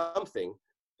something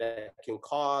that can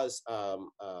cause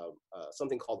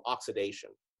something called oxidation.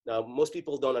 Now, most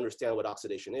people don't understand what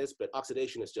oxidation is, but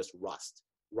oxidation is just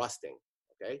rusting,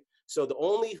 okay? So the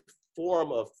only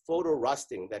form of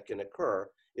photorusting that can occur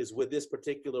is with this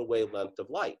particular wavelength of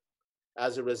light.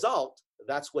 As a result,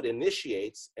 that's what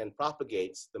initiates and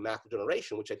propagates the macular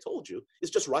degeneration, which I told you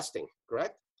is just rusting,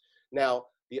 correct? Now,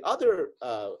 the other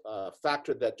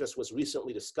factor that just was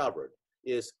recently discovered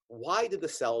is, why did the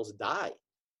cells die?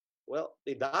 Well,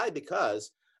 they die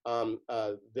because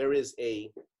there is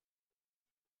a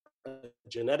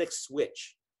genetic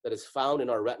switch that is found in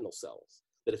our retinal cells,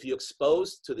 that if you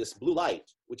expose to this blue light,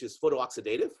 which is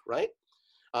photooxidative, right,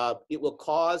 it will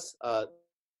cause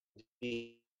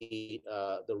the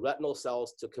retinal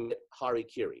cells to commit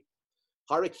harikiri.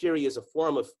 Harikiri is a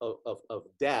form of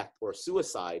death or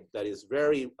suicide that is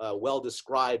very well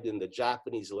described in the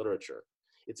Japanese literature.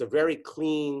 It's a very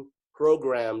clean,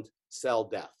 programmed cell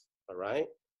death, all right?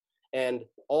 And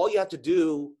all you have to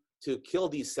do to kill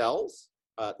these cells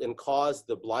and cause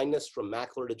the blindness from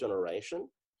macular degeneration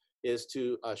is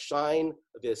to shine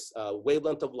this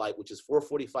wavelength of light, which is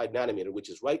 445 nanometer, which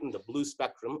is right in the blue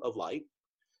spectrum of light,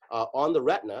 on the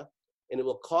retina, and it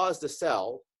will cause the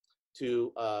cell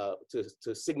to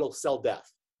signal cell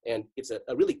death. And it's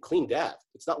a really clean death.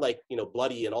 It's not like, you know,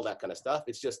 bloody and all that kind of stuff.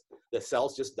 It's just the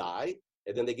cells just die,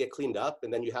 and then they get cleaned up,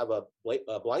 and then you have a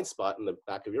blind spot in the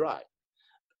back of your eye.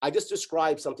 I just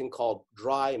described something called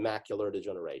dry macular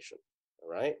degeneration, all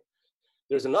right?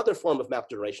 There's another form of macular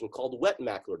degeneration called wet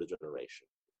macular degeneration.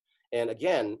 And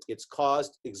again, it's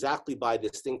caused exactly by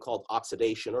this thing called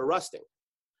oxidation or rusting.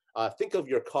 Think of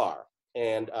your car,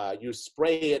 and you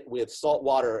spray it with salt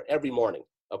water every morning,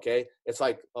 okay? It's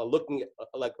like looking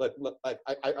at,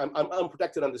 I'm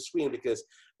unprotected on the screen because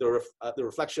the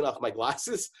reflection off my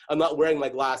glasses, I'm not wearing my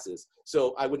glasses.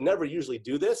 So I would never usually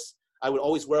do this. I would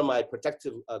always wear my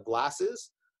protective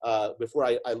glasses before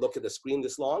I look at the screen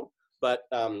this long. But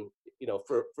you know,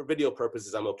 for video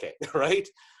purposes, I'm okay, right?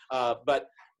 But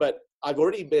I've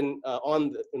already been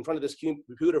in front of this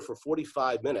computer for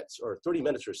 45 minutes or 30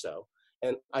 minutes or so.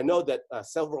 And I know that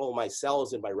several of my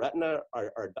cells in my retina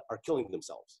are killing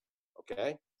themselves,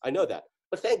 okay? I know that.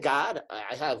 But thank God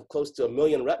I have close to 1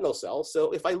 million retinal cells.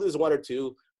 So if I lose 1 or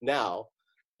 2 now,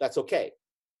 that's okay.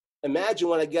 Imagine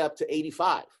when I get up to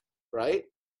 85, right?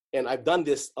 And I've done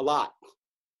this a lot.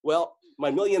 Well, my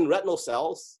 1 million retinal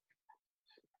cells,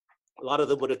 a lot of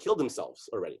them would have killed themselves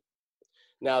already.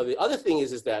 Now, the other thing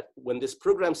is that when this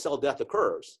programmed cell death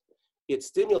occurs, it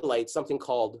stimulates something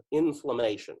called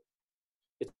inflammation.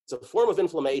 It's a form of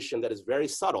inflammation that is very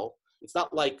subtle. It's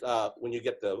not like when you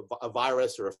get a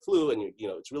virus or a flu and you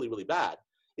know it's really, really bad.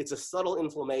 It's a subtle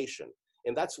inflammation.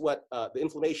 And that's what the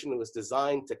inflammation was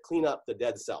designed to clean up the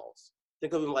dead cells.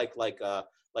 Think of them like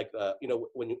you know,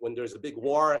 when there's a big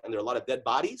war and there are a lot of dead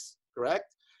bodies,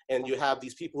 correct? And you have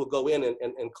these people who go in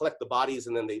and collect the bodies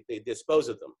and then they dispose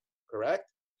of them, correct?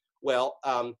 Well,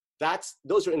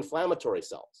 those are inflammatory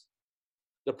cells.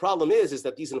 The problem is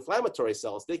that these inflammatory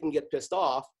cells, they can get pissed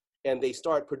off and they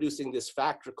start producing this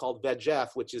factor called VEGF,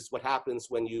 which is what happens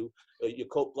when you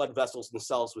coat blood vessels and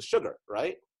cells with sugar,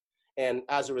 right? And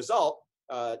as a result,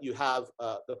 you have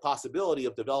the possibility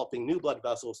of developing new blood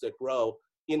vessels that grow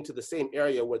into the same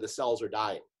area where the cells are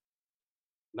dying.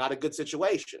 Not a good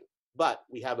situation, but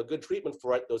we have a good treatment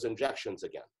for it, those injections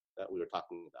again that we were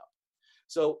talking about.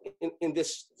 So in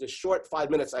this short 5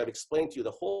 minutes, I've explained to you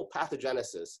the whole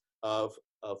pathogenesis of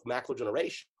macular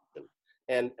degeneration.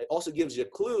 And it also gives you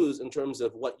clues in terms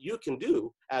of what you can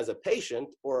do as a patient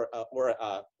or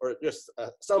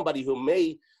somebody who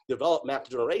may develop macular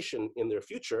degeneration in their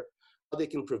future, how they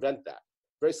can prevent that.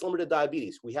 Very similar to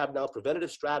diabetes, we have now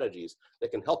preventative strategies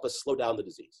that can help us slow down the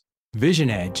disease. Vision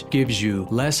Edge gives you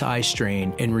less eye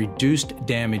strain and reduced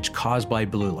damage caused by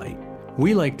blue light.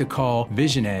 We like to call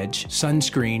Vision Edge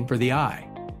sunscreen for the eye.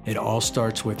 It all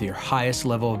starts with your highest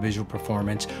level of visual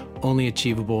performance, only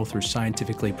achievable through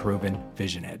scientifically proven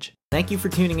Vision Edge. Thank you for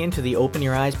tuning in to the Open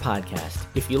Your Eyes podcast.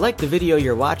 If you like the video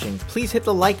you're watching, please hit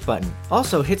the like button.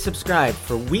 Also, hit subscribe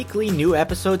for weekly new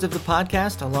episodes of the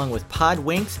podcast, along with pod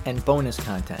winks and bonus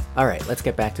content. All right, let's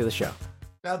get back to the show.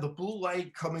 Now, the blue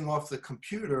light coming off the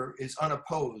computer is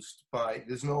unopposed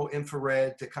there's no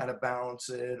infrared to kind of balance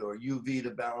it or UV to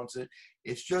balance it.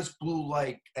 It's just blue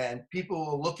light, and people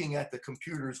are looking at the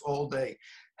computers all day.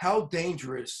 How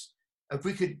dangerous, if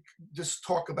we could just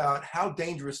talk about how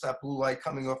dangerous that blue light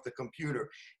coming off the computer,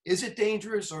 is it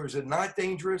dangerous or is it not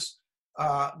dangerous?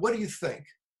 What do you think?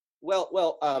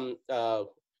 Well,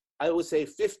 I would say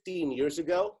 15 years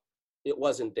ago, it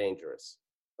wasn't dangerous,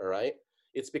 all right?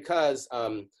 It's because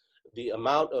the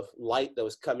amount of light that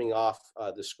was coming off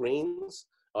the screens,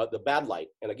 the bad light,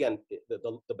 and again,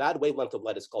 the bad wavelength of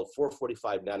light is called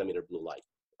 445 nanometer blue light,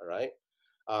 all right?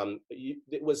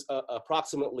 It was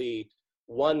approximately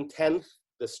 1/10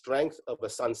 the strength of a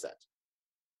sunset,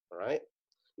 all right?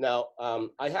 Now,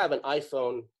 I have an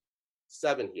iPhone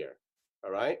 7 here,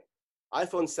 all right?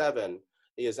 iPhone 7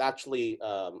 is actually,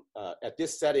 at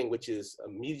this setting, which is a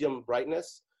medium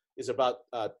brightness, is about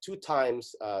 2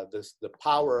 times the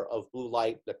power of blue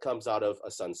light that comes out of a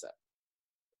sunset.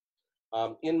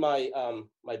 In my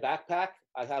backpack,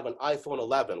 I have an iPhone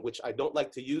 11, which I don't like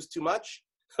to use too much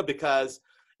because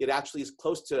it actually is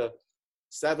close to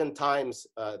 7 times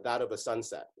that of a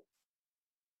sunset.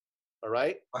 All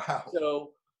right? Wow.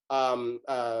 So,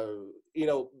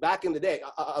 back in the day,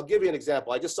 I'll give you an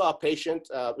example. I just saw a patient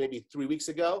maybe 3 weeks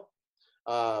ago.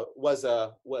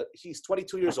 He's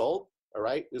 22 years old. All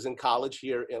right, he was in college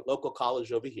here, at local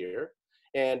college over here,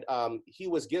 and he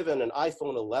was given an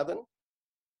iPhone 11,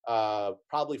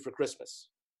 probably for Christmas.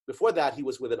 Before that, he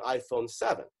was with an iPhone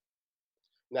 7.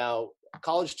 Now,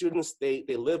 college students, they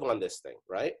live on this thing,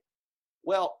 right?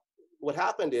 Well, what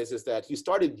happened is that he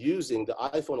started using the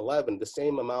iPhone 11 the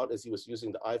same amount as he was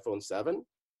using the iPhone 7,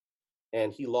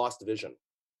 and he lost vision.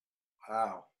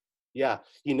 Wow. Yeah,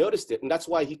 he noticed it, and that's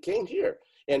why he came here.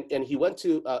 And he went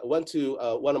to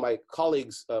one of my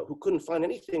colleagues who couldn't find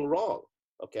anything wrong,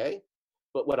 okay?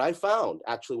 But what I found,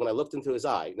 actually, when I looked into his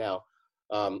eye, now,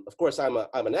 of course, I'm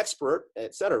an expert,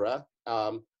 et cetera,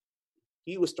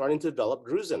 he was starting to develop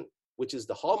drusen, which is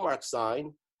the hallmark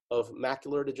sign of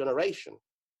macular degeneration.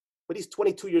 But he's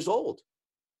 22 years old.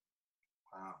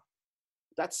 Wow.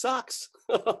 That sucks.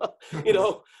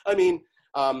 I mean,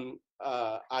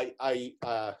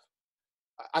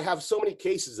 I have so many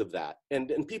cases of that,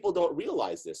 and people don't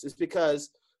realize this. It's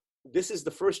because this is the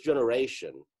first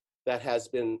generation that has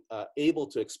been able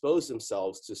to expose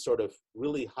themselves to sort of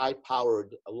really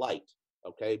high-powered light,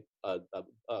 okay,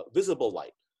 visible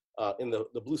light in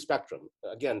the blue spectrum.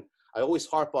 Again, I always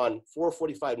harp on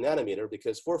 445 nanometer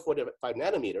because 445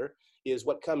 nanometer is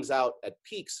what comes out at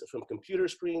peaks from computer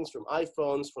screens, from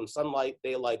iPhones, from sunlight,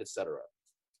 daylight, etc.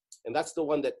 And that's the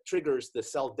one that triggers the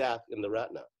cell death in the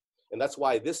retina. And that's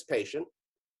why this patient,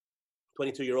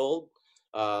 22-year-old,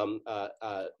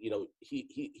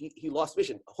 he lost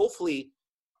vision. Hopefully,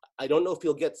 I don't know if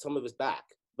he'll get some of his back,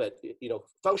 but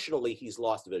functionally, he's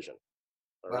lost vision.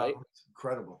 All right. Wow, that's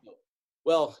incredible.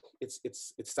 Well, it's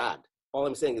sad. All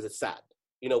I'm saying is it's sad.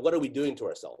 What are we doing to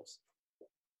ourselves?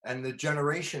 And the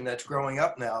generation that's growing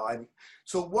up now.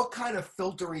 So what kind of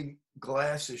filtering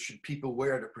glasses should people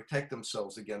wear to protect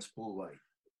themselves against blue light?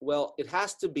 Well, it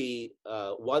has to be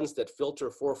ones that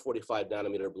filter 445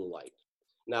 nanometer blue light.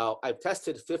 Now, I've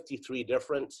tested 53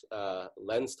 different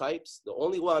lens types. The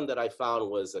only one that I found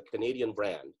was a Canadian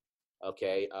brand,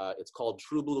 okay? It's called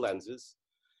True Blue Lenses,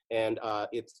 and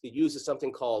it uses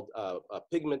something called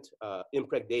pigment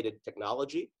impregnated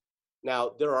technology.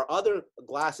 Now, there are other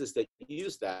glasses that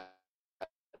use that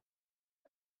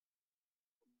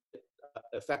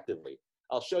effectively.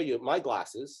 I'll show you my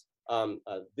glasses.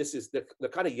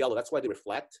 They're kind of yellow. That's why they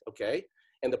reflect, okay?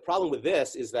 And the problem with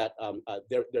this is that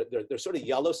they're sort of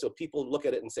yellow, so people look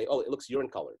at it and say, oh, it looks urine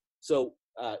colored. So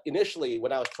initially,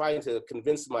 when I was trying to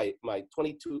convince my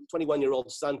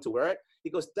 21-year-old son to wear it, he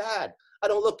goes, Dad, I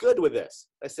don't look good with this.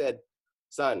 I said,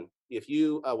 son, if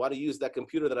you want to use that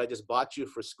computer that I just bought you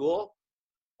for school,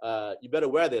 you better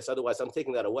wear this, otherwise I'm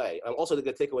taking that away. I'm also going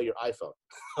to take away your iPhone,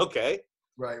 okay?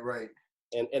 Right.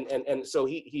 And so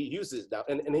he uses that,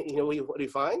 and what he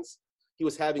finds? He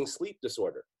was having sleep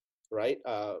disorder, right?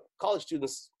 College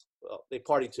students they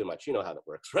party too much. You know how that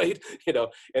works, right?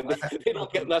 And they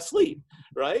don't get enough sleep,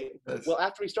 right? Yes. Well,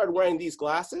 after he started wearing these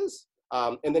glasses,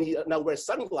 and then he now wears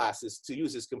sunglasses to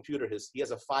use his computer. He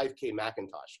has a 5K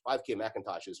Macintosh. 5K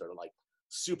Macintoshes are like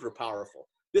super powerful.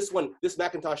 This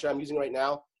Macintosh I'm using right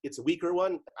now, it's a weaker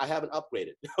one. I haven't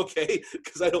upgraded, okay?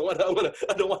 Because I don't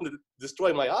want to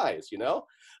destroy my eyes,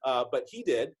 But he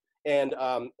did, and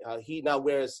he now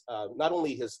wears not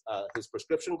only his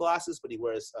prescription glasses, but he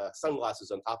wears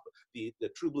sunglasses on top of the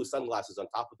True Blue sunglasses on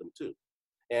top of them too.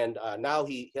 And now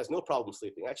he has no problem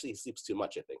sleeping. Actually, he sleeps too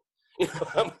much, I think.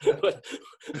 But,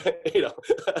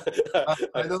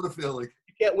 I know the feeling.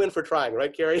 You can't win for trying,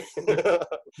 right, Kerry?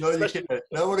 No, you can't.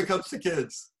 Not when it comes to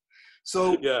kids.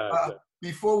 So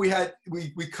before we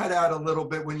cut out a little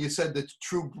bit when you said the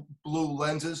True Blue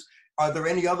lenses. Are there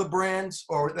any other brands,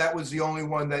 or that was the only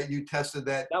one that you tested?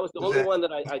 That was the only one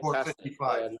that I tested.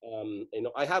 And,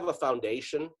 I have a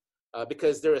foundation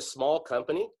because they're a small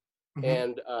company. Mm-hmm.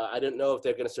 And I didn't know if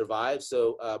they're going to survive.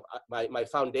 So my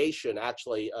foundation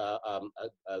actually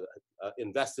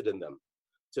invested in them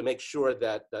to make sure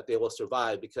that they will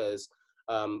survive, because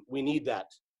we need that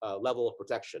level of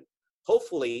protection.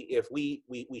 Hopefully, if we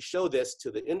show this to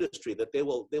the industry, that they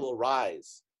will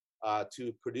rise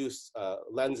to produce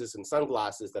lenses and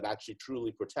sunglasses that actually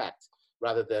truly protect,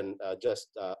 rather than just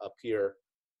appear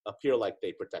like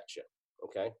they protect you.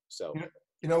 Okay, so.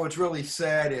 What's really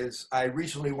sad is I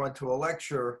recently went to a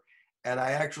lecture, and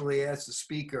I actually asked the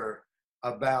speaker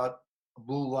about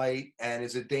blue light and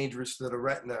is it dangerous to the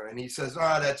retina, and he says,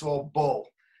 that's all bull.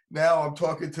 Now I'm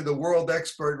talking to the world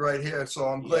expert right here, so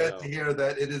I'm glad to hear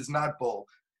that it is not bull.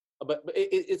 But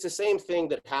it's the same thing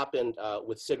that happened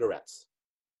with cigarettes.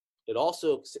 It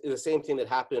also is the same thing that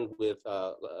happened with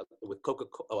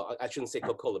Coca-Cola. I shouldn't say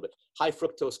Coca-Cola, but high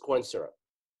fructose corn syrup.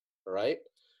 All right.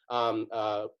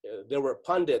 There were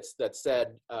pundits that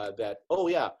said that,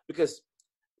 because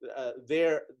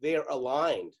they're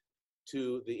aligned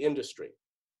to the industry.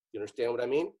 You understand what I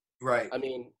mean? Right. I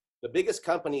mean, the biggest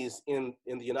companies in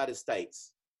the United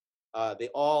States, they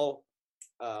all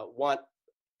want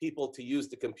people to use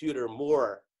the computer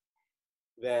more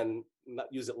than not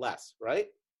use it less, right?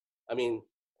 I mean,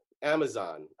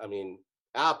 Amazon,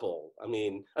 Apple,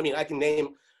 I can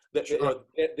name. They're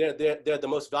the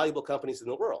most valuable companies in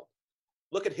the world.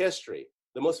 Look at history.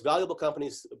 The most valuable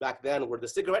companies back then were the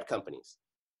cigarette companies.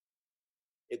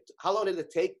 How long did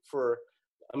it take how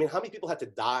many people had to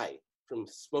die from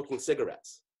smoking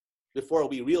cigarettes before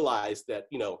we realized that,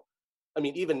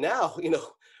 even now,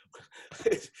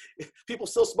 people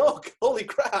still smoke. Holy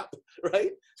crap,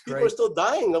 right? People are still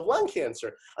dying of lung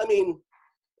cancer.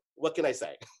 What can I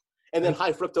say? And then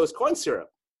high fructose corn syrup.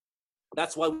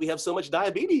 That's why we have so much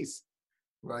diabetes.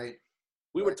 Right.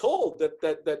 We were told that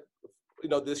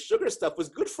this sugar stuff was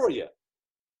good for you.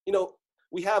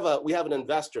 We have an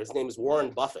investor. His name is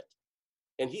Warren Buffett,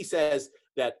 and he says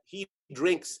that he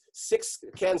drinks 6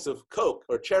 cans of Coke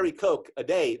or cherry Coke a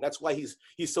day. That's why he's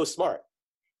so smart.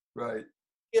 Right.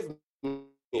 Give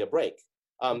me a break.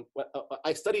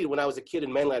 I studied when I was a kid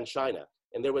in mainland China,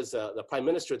 and there was the prime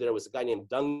minister there was a guy named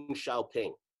Deng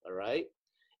Xiaoping. All right,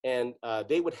 and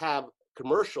they would have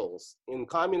commercials in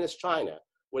communist China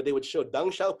where they would show Deng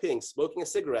Xiaoping smoking a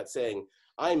cigarette, saying,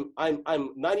 "I'm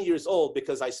 90 years old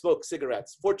because I smoke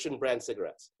cigarettes, Fortune brand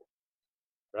cigarettes."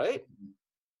 Right?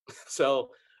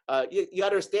 So you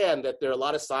understand that there are a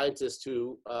lot of scientists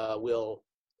who will,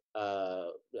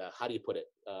 how do you put it,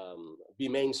 be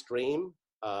mainstream.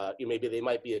 Maybe they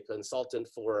might be a consultant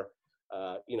for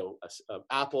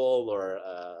Apple, or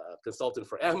a consultant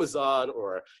for Amazon,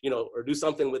 or do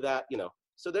something with that,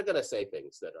 So they're going to say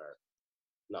things that are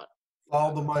not.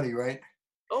 Follow the money, right?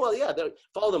 Oh, well, yeah.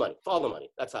 Follow the money.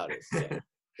 That's how it is. Yeah,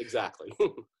 exactly.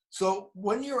 So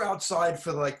when you're outside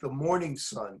for like the morning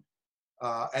sun,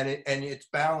 and it's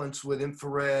balanced with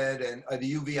infrared, and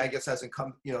the UV, I guess, hasn't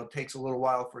come, takes a little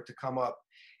while for it to come up.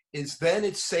 It's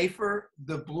safer,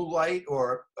 the blue light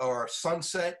or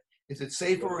sunset? Is it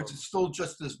safer, or is it still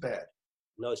just as bad?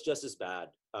 No, it's just as bad.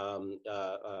 I'm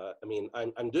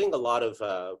doing a lot of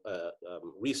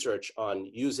research on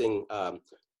using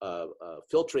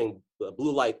filtering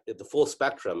blue light at the full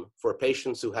spectrum for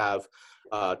patients who have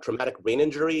traumatic brain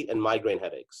injury and migraine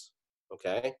headaches.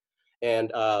 Okay,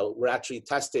 and we're actually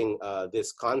testing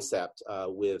this concept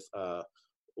with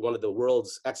one of the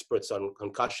world's experts on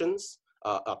concussions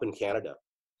up in Canada.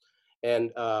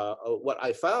 And what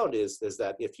I found is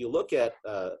that if you look at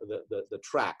the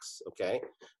tracks, okay,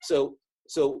 so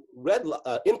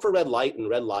infrared light and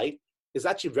red light is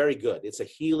actually very good. It's a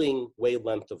healing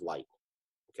wavelength of light,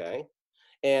 okay?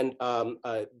 And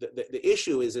the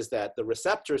issue is that the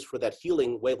receptors for that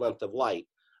healing wavelength of light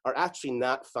are actually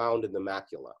not found in the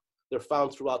macula. They're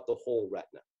found throughout the whole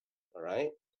retina, all right?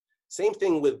 Same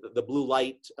thing with the blue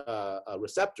light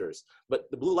receptors, but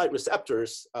the blue light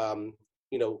receptors,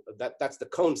 that's the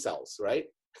cone cells, right?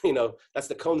 That's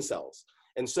the cone cells.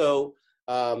 And so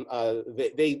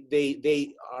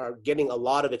they are getting a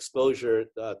lot of exposure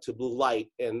to blue light,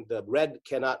 and the red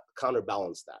cannot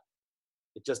counterbalance that.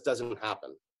 It just doesn't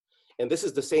happen. And this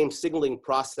is the same signaling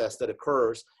process that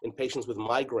occurs in patients with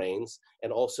migraines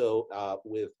and also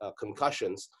with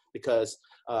concussions, because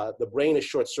the brain is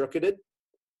short-circuited,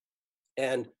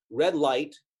 and red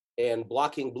light and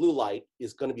blocking blue light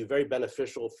is going to be very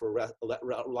beneficial for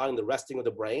allowing the resting of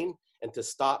the brain and to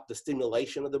stop the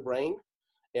stimulation of the brain.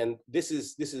 And this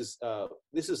is a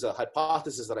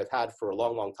hypothesis that I've had for a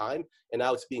long, long time, and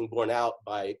now it's being borne out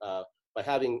by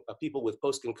having people with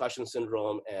post-concussion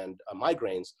syndrome and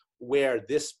migraines wear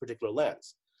this particular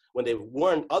lens. When they've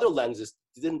worn other lenses,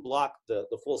 it didn't block the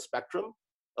full spectrum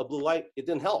of blue light. It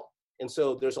didn't help. And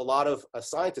so there's a lot of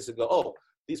scientists that go, oh,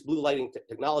 this blue lighting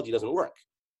technology doesn't work.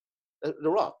 They're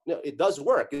wrong. No, it does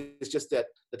work. It's just that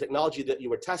the technology that you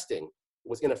were testing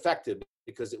was ineffective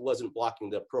because it wasn't blocking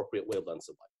the appropriate wavelengths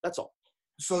of light. That's all.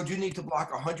 So do you need to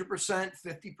block 100%, 50%,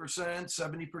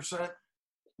 70%?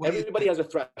 Everybody has a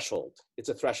threshold. It's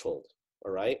a threshold,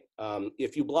 all right?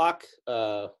 If you block,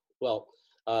 the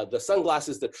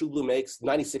sunglasses that True Blue makes,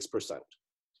 96%.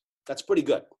 That's pretty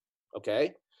good,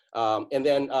 okay? And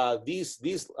then these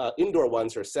indoor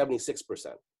ones are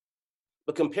 76%.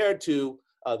 But compared to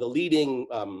the leading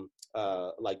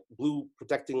like blue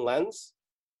protecting lens,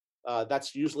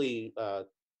 that's usually 12%,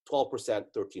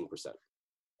 13%.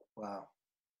 Wow.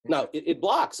 Now, it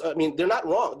blocks. I mean, they're not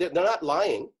wrong. They're not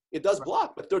lying. It does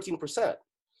block, but 13%.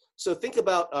 So think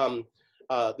about,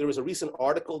 there was a recent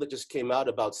article that just came out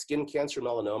about skin cancer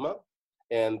melanoma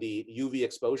and the UV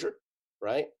exposure,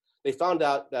 right? They found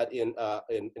out that in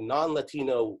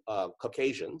non-Latino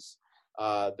Caucasians,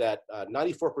 that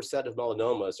 94% of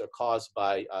melanomas are caused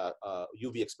by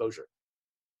UV exposure,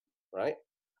 right?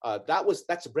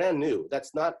 That's brand new.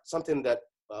 That's not something that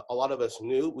a lot of us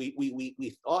knew.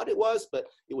 We thought it was, but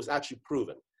it was actually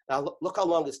proven. Now, look how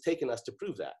long it's taken us to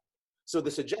prove that. So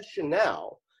the suggestion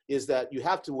now is that you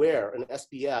have to wear an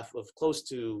SPF of close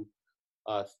to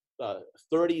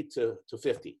 30 to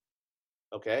 50,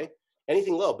 okay?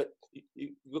 Anything low, but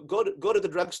you go to the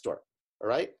drugstore, all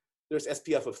right? There's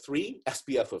SPF of 3,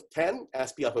 SPF of 10,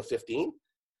 SPF of 15.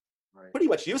 Right. Pretty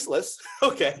much useless,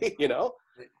 okay,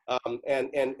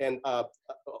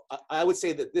 I would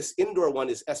say that this indoor one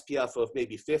is SPF of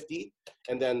maybe 50,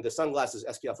 and then the sunglasses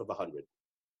SPF of 100,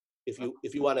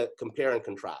 if you want to compare and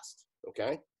contrast,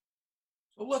 okay?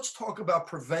 So let's talk about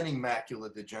preventing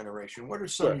macular degeneration. What are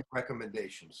some of your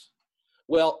recommendations?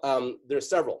 Well, there's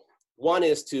several. One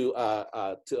is to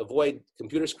avoid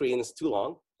computer screens too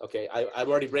long. Okay, I'm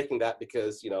already breaking that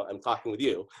because I'm talking with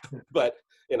you, but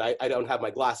I don't have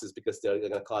my glasses because they're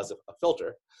going to cause a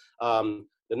filter.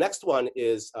 The next one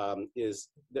is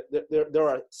there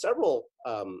are several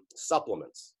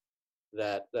supplements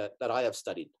that I have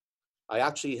studied. I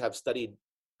actually have studied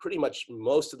pretty much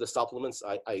most of the supplements.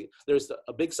 There's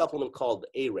a big supplement called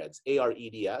AREDS,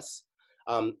 AREDS.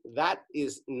 That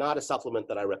is not a supplement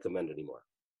that I recommend anymore.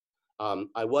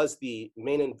 I was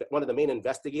one of the main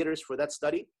investigators for that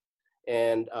study,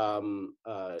 and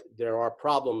there are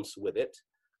problems with it.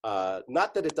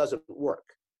 Not that it doesn't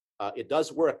work. It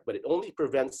does work, but it only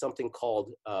prevents something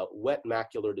called wet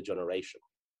macular degeneration.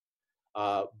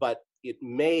 But it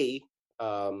may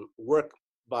work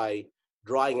by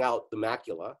drying out the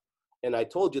macula. And I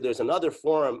told you there's another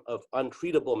form of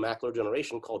untreatable macular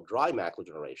degeneration called dry macular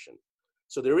degeneration.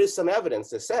 So there is some evidence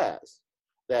that says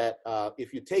that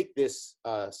if you take this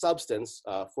substance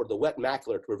for the wet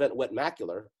macular, to prevent wet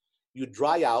macular, you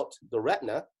dry out the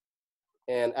retina,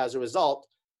 and as a result,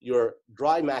 your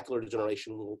dry macular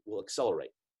degeneration will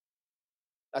accelerate.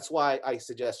 That's why I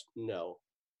suggest no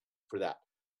for that.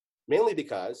 Mainly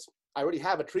because I already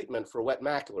have a treatment for wet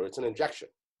macular. It's an injection,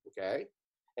 okay?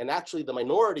 And actually, the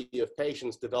minority of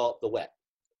patients develop the wet.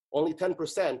 Only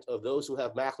 10% of those who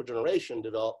have macular degeneration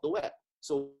develop the wet.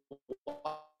 So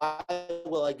why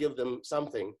will I give them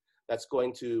something that's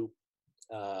going to,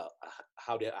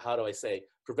 how do I say,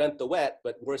 prevent the wet,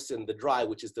 but worsen the dry,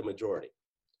 which is the majority?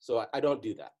 So I don't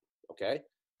do that, okay?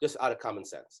 Just out of common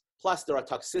sense. Plus, there are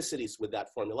toxicities with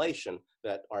that formulation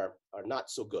that are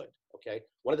not so good, okay?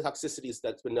 One of the toxicities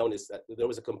that's been known is that there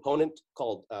was a component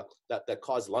called, that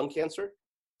caused lung cancer,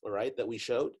 all right, that we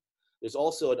showed. There's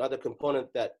also another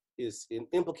component that is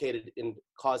implicated in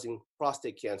causing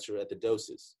prostate cancer at the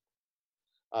doses.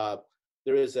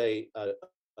 There is a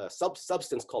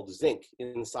substance called zinc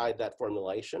inside that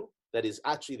formulation that is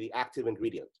actually the active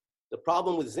ingredient. The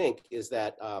problem with zinc is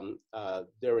that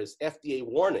there is FDA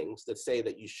warnings that say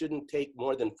that you shouldn't take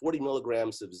more than 40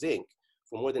 milligrams of zinc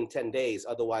for more than 10 days,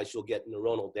 otherwise you'll get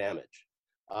neuronal damage.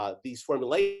 These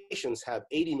formulations have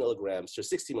 80 milligrams to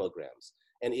 60 milligrams.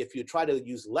 And if you try to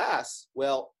use less,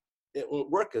 well, it won't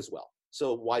work as well.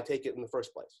 So why take it in the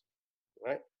first place,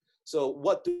 right? So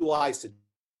what do I suggest?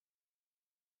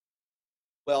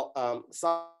 Well,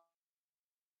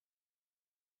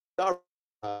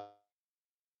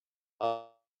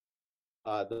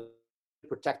 the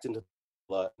protectant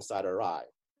inside our eye.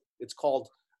 It's called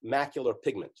macular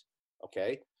pigment,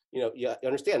 okay? You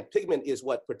understand, pigment is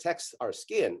what protects our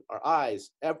skin, our eyes,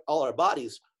 all our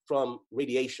bodies from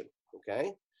radiation,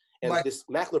 okay? And this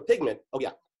macular pigment, oh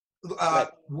yeah.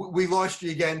 We lost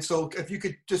you again, so if you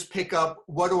could just pick up,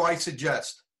 what do I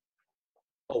suggest?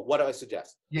 Oh, what do I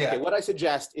suggest? Yeah. Okay, what I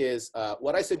suggest is a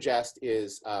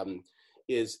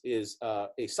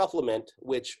supplement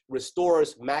which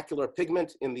restores macular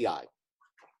pigment in the eye.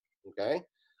 Okay,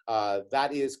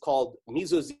 that is called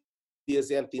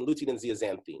mesozeaxanthin, lutein, and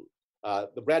zeaxanthin.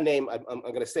 The brand name, I'm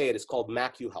going to say it, is called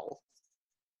MacuHealth.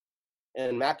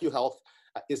 And MacuHealth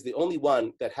is the only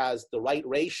one that has the right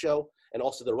ratio and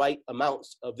also the right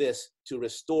amounts of this to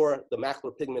restore the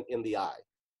macular pigment in the eye.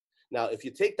 Now, if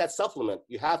you take that supplement,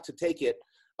 you have to take it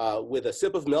with a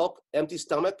sip of milk, empty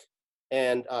stomach,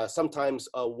 and sometimes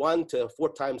 1 to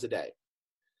 4 times a day.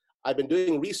 I've been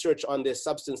doing research on this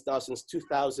substance now since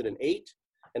 2008,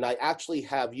 and I actually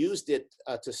have used it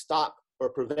to stop or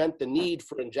prevent the need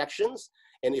for injections.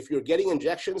 And if you're getting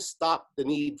injections, stop the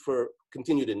need for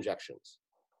continued injections.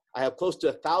 I have close to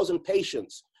 1,000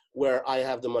 patients where I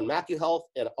have them on MacuHealth,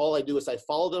 and all I do is I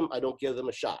follow them, I don't give them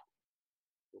a shot,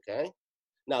 okay?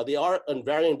 Now, they are in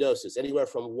varying doses, anywhere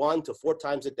from 1 to 4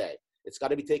 times a day. It's got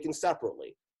to be taken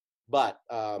separately. But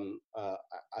I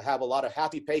have a lot of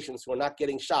happy patients who are not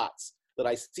getting shots that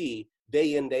I see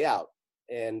day in, day out,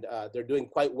 and they're doing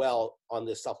quite well on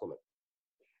this supplement.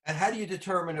 And how do you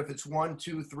determine if it's 1,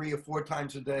 2, 3, or 4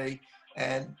 times a day,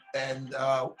 and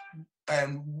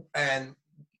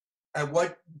at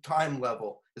what time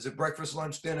level? Is it breakfast,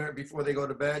 lunch, dinner, before they go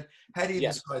to bed? How do you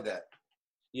decide that?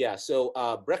 Yeah, so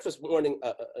breakfast, morning,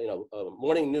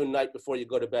 morning, noon, night before you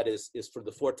go to bed is for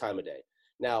the 4 times a day.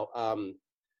 Now,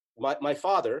 my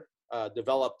father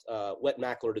developed wet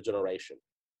macular degeneration,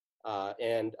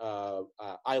 and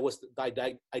I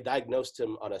diagnosed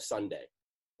him on a Sunday,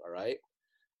 all right?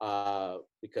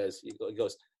 Because he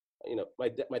goes,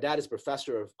 my dad is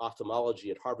professor of ophthalmology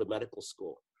at Harvard Medical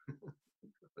School,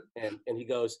 and he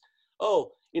goes,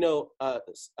 oh,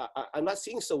 I'm not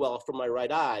seeing so well from my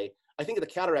right eye. I think the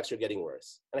cataracts are getting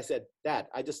worse. And I said, Dad,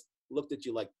 I just looked at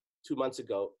you like 2 months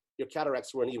ago. Your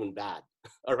cataracts weren't even bad,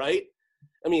 all right?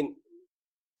 I mean,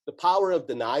 the power of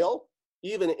denial,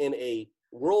 even in a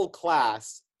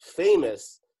world-class,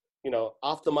 famous,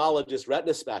 ophthalmologist,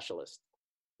 retina specialist,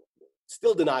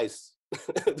 still denies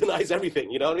everything,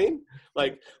 you know what I mean?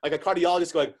 Like a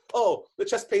cardiologist going, oh, the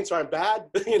chest pains aren't bad,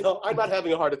 I'm not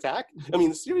having a heart attack. I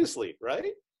mean, seriously,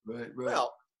 right? Right.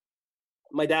 Well,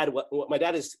 my dad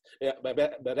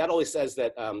always says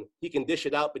that he can dish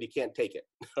it out, but he can't take it,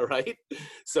 all right?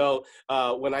 So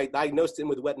when I diagnosed him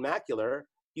with wet macular,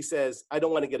 he says, I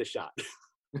don't want to get a shot.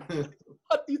 What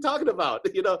are you talking about?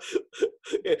 You know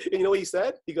what he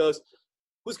said? He goes,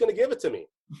 who's going to give it to me?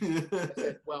 I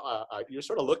said, well, you're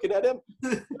sort of looking at him.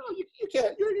 No, you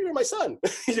can't. You're my son.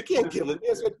 You can't give it.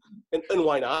 I said, and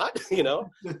why not?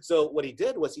 So what he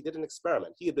did was he did an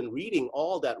experiment. He had been reading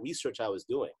all that research I was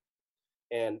doing.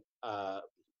 And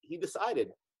he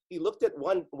decided, he looked at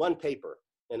one paper,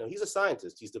 and he's a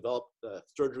scientist. He's developed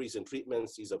surgeries and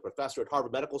treatments. He's a professor at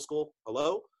Harvard Medical School.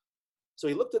 Hello? So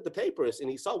he looked at the papers, and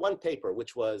he saw one paper,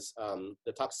 which was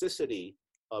the toxicity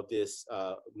of this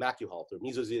MacuHealth, or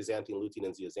mesozeaxanthin, lutein,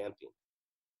 and zeaxanthin.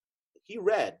 He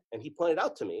read, and he pointed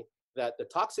out to me that the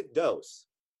toxic dose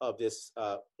of this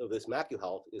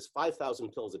MacuHealth is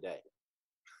 5,000 pills a day.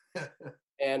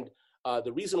 And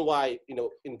the reason why,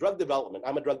 in drug development,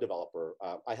 I'm a drug developer.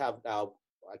 I have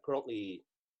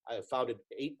founded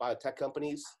 8 biotech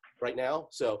companies right now.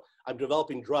 So I'm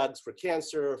developing drugs for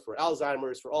cancer, for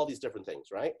Alzheimer's, for all these different things,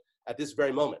 right? At this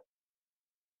very moment.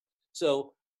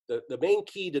 So the main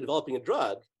key to developing a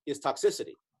drug is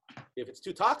toxicity. If it's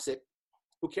too toxic,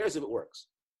 who cares if it works?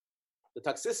 The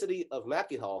toxicity of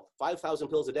MacuHealth, 5,000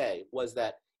 pills a day, was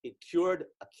that it cured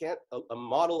a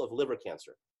model of liver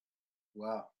cancer.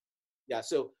 Wow. Yeah,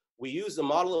 so we use the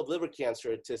model of liver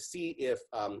cancer to see if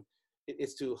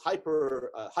it's to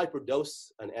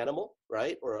hyperdose an animal,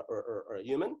 right, or a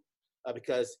human,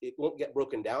 because it won't get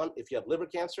broken down if you have liver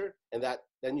cancer, and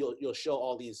then you'll show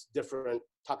all these different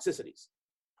toxicities.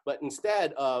 But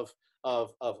instead of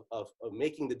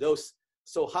making the dose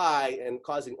so high and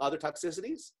causing other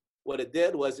toxicities, what it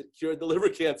did was it cured the liver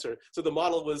cancer. So the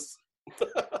model was,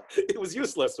 it was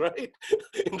useless, right?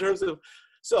 In terms of,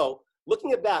 so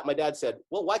looking at that, my dad said,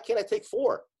 well, why can't I take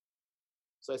 4?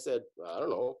 So I said, I don't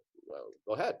know, well,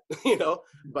 go ahead,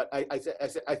 but I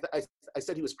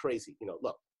said he was crazy.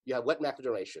 Look, you have wet macular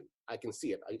degeneration. I can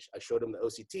see it. I showed him the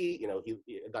OCT, he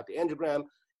got the angiogram.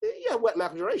 Yeah, wet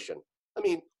macular degeneration. I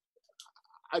mean,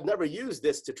 I've never used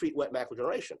this to treat wet macular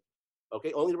degeneration,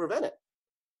 okay, only to prevent it.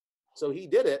 So he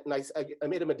did it, and I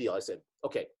made him a deal. I said,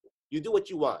 okay, you do what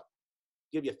you want.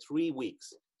 Give you 3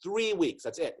 weeks. 3 weeks,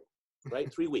 that's it,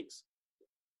 right? 3 weeks.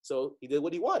 So he did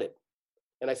what he wanted.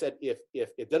 And I said, if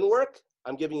it didn't work,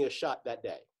 I'm giving you a shot that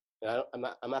day. And I'm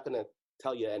not going to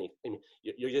tell you anything. I mean,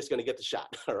 you're just going to get the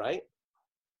shot, all right?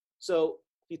 So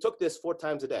he took this 4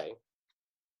 times a day.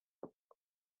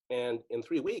 And in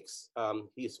 3 weeks,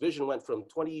 his vision went from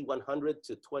 2100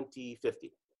 to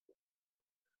 2050.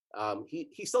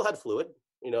 He still had fluid.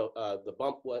 The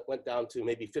bump went down to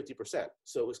maybe 50%.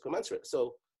 So it was commensurate.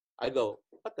 So I go,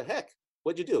 what the heck?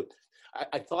 What'd you do?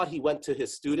 I thought he went to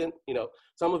his student.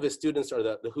 Some of his students are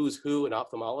the who's who in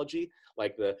ophthalmology,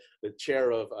 like the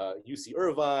chair of UC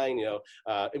Irvine.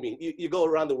 I mean, you go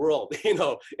around the world, and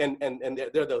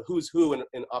they're the who's who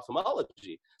in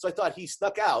ophthalmology. So I thought he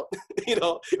snuck out,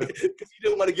 because he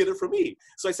didn't want to get it from me.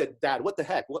 So I said, Dad, what the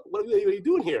heck? What are you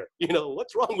doing here?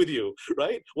 What's wrong with you,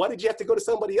 right? Why did you have to go to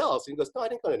somebody else? And he goes, no, I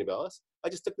didn't go to anybody else. I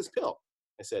just took this pill.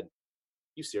 I said,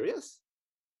 you serious?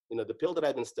 The pill that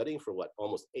I've been studying for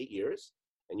almost 8 years,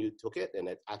 and you took it, and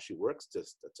it actually works to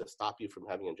stop you from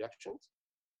having injections.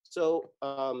 So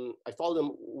I followed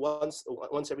him once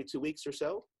every 2 weeks or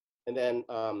so, and then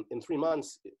in 3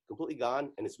 months, completely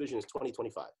gone, and his vision is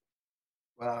 20/25.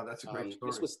 Wow, that's a great story.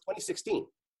 This was 2016.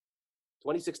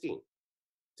 2016.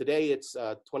 Today it's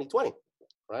 2020,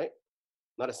 right?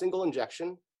 Not a single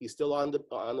injection. He's still on the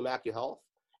MacuHealth,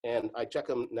 and I check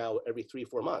him now every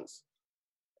 3-4 months,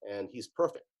 and he's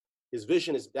perfect. His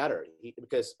vision is better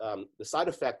because the side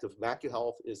effect of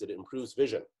MacuHealth is that it improves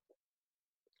vision.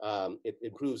 It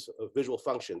improves visual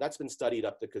function. That's been studied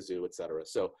up the kazoo, et cetera.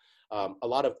 So a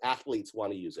lot of athletes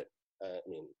want to use it. I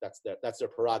mean, that's their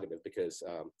prerogative because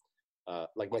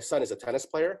like my son is a tennis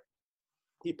player.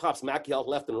 He pops MacuHealth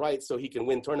left and right so he can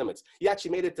win tournaments. He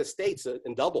actually made it to states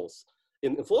in doubles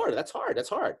in Florida. That's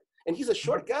hard. And he's a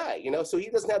short guy, so he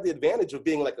doesn't have the advantage of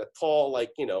being like a tall, a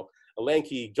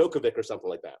lanky Djokovic or something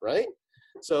like that, right?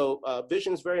 So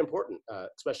vision is very important,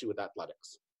 especially with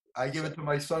athletics. I give it to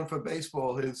my son for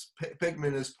baseball. His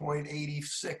pigment is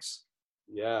 0.86.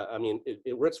 Yeah, I mean,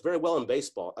 it works very well in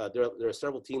baseball. There are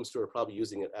several teams who are probably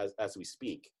using it as we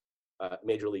speak,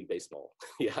 Major League Baseball.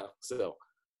 Yeah,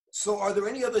 So are there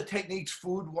any other techniques,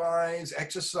 food-wise,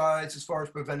 exercise, as far as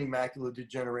preventing macular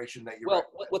degeneration that you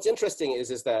recommend? What's interesting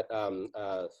is that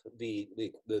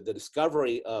the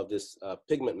discovery of this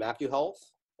pigment MacuHealth,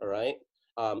 all right,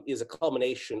 is a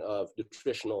culmination of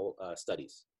nutritional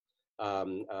studies.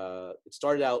 It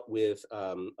started out with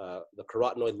the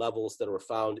carotenoid levels that were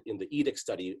found in the EDIC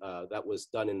study that was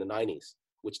done in the 90s,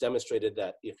 which demonstrated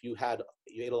that if you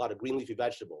ate a lot of green leafy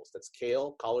vegetables, that's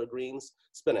kale, collard greens,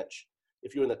 spinach,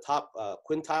 if you're in the top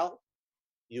quintile,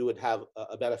 you would have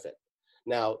a benefit.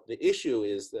 Now, the issue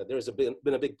is that there's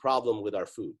been a big problem with our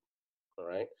food, all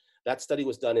right? That study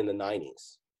was done in the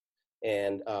 90s.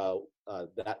 And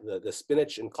the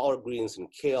spinach and collard greens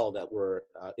and kale that were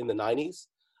in the 90s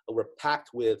were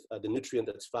packed with the nutrient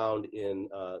that's found in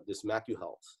this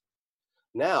MacuHealth.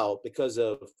 Now, because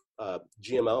of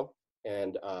GMO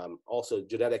and also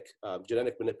genetic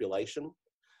manipulation,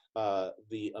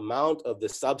 the amount of the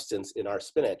substance in our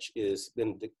spinach has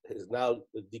now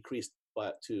decreased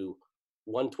to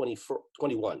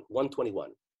 121.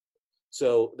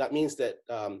 So that means that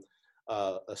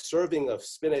a serving of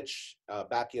spinach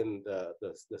back in the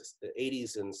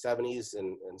 80s and 70s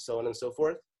and so on and so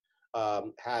forth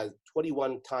has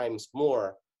 21 times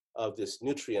more of this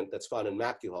nutrient that's found in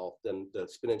MacuHealth than the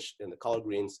spinach and the collard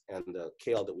greens and the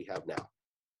kale that we have now.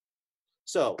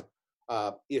 So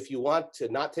if you want to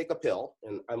not take a pill,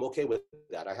 and I'm okay with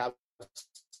that, I have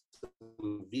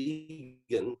some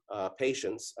vegan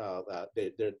patients,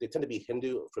 they tend to be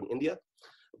Hindu from India,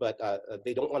 but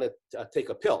they don't want to take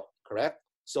a pill, correct?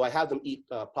 So I have them eat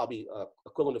probably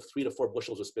equivalent of 3 to 4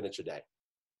 bushels of spinach a day.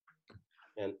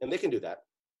 And they can do that.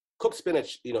 Cooked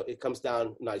spinach, it comes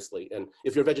down nicely. And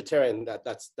if you're a vegetarian,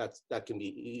 that can be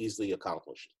easily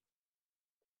accomplished.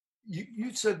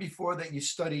 You said before that you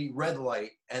study red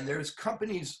light, and there's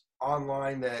companies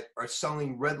online that are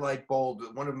selling red light bulbs.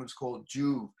 One of them is called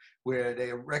Juve, where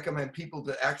they recommend people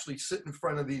to actually sit in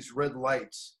front of these red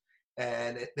lights,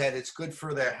 and that it's good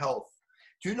for their health.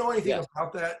 Do you know anything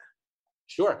about that?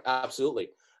 Sure, absolutely.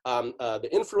 The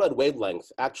infrared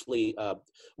wavelength actually,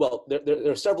 well,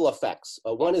 there are several effects.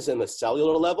 One is in the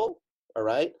cellular level, all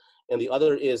right, and the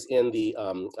other is in the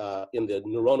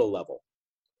neuronal level.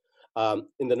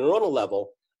 In the neuronal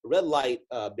level, red light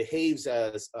behaves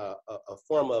as a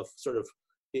form of sort of,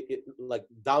 it like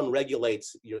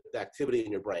down-regulates the activity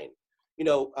in your brain. You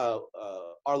know,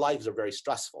 our lives are very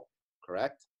stressful,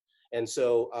 correct? And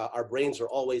so our brains are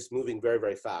always moving very,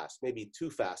 very fast, maybe too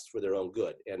fast for their own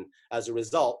good. And as a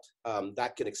result,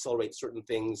 that can accelerate certain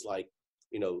things like,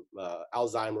 you know,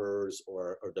 Alzheimer's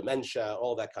or dementia,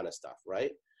 all that kind of stuff,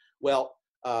 right? Well,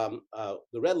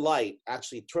 the red light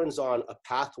actually turns on a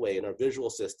pathway in our visual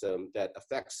system that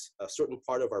affects a certain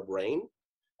part of our brain,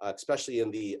 especially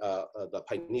in the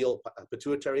pineal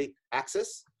pituitary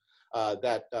axis,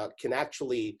 that can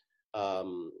actually,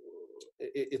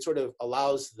 it sort of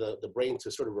allows the brain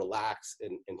to sort of relax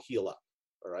and heal up,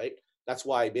 all right? That's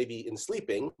why maybe in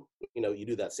sleeping, you know, you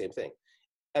do that same thing.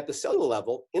 At the cellular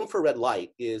level, infrared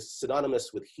light is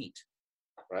synonymous with heat,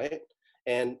 right?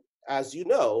 And as you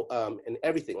know, in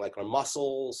everything, like our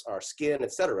muscles, our skin,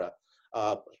 etc.,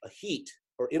 heat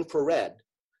or infrared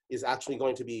is actually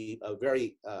going to be a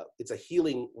very, it's a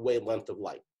healing wavelength of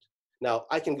light. Now,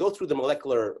 I can go through the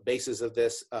molecular basis of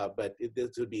this, but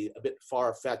this would be a bit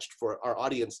far-fetched for our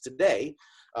audience today,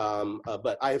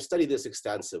 but I have studied this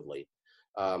extensively.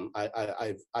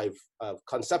 I've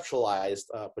conceptualized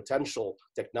potential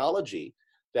technology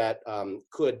that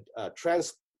could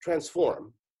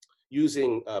transform,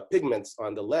 using pigments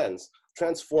on the lens,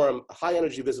 transform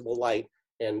high-energy visible light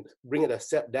and bring it a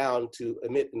step down to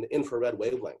emit an infrared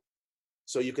wavelength.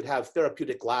 So you could have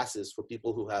therapeutic glasses for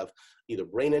people who have either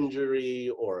brain injury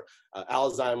or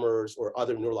Alzheimer's or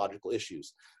other neurological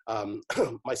issues.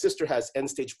 My sister has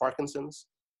end-stage Parkinson's,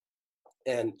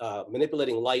 and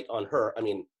manipulating light on her, I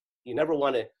mean, you never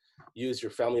want to use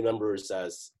your family members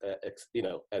as, you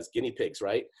know, as guinea pigs,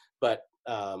 right? But,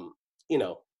 you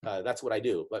know, that's what I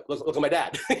do. Like, look at my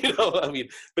dad, you know, I mean,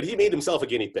 but he made himself a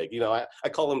guinea pig. You know, I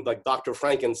call him like Dr.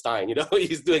 Frankenstein, you know,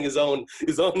 he's doing his own,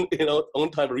 you know,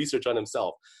 own time of research on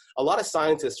himself. A lot of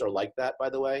scientists are like that, by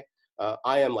the way.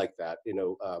 I am like that, you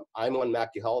know, I'm on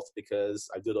Macu Health because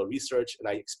I did a research and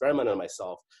I experiment on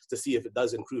myself to see if it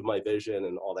does improve my vision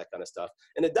and all that kind of stuff.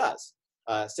 And it does.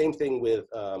 Same thing with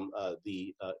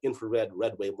the infrared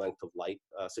red wavelength of light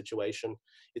situation.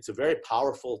 It's a very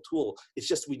powerful tool. It's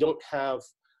just we don't have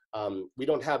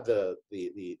the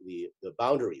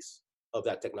boundaries of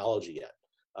that technology yet.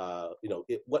 You know,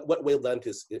 what wavelength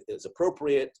is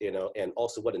appropriate, you know, and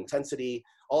also what intensity.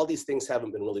 All these things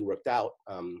haven't been really worked out.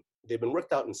 They've been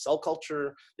worked out in cell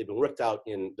culture. They've been worked out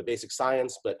in the basic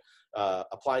science, but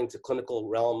applying to clinical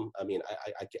realm, I mean,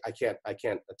 I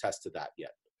can't attest to that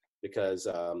yet, because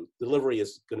delivery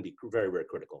is going to be very, very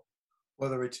critical.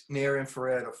 Whether it's near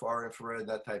infrared or far infrared,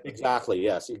 that type of thing. Exactly,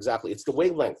 yes, exactly. It's the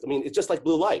wavelength. I mean, it's just like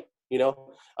blue light, you know.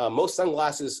 Most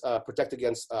sunglasses protect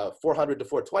against 400 to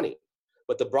 420,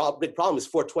 but the big problem is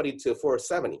 420 to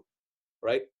 470,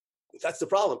 right? That's the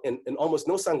problem, and almost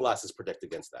no sunglasses protect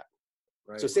against that.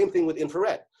 Right. So same thing with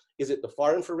infrared. Is it the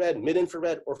far infrared,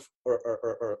 mid-infrared,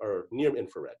 or near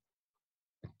infrared?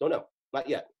 Don't know, not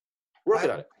yet. Working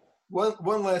on it.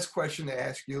 One last question to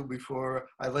ask you before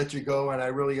I let you go, and I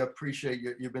really appreciate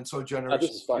you. You've been so generous. This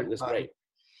is fun. This is great.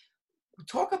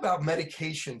 Talk about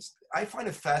medications. I find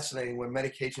it fascinating when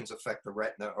medications affect the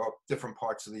retina or different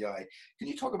parts of the eye. Can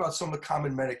you talk about some of the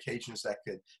common medications that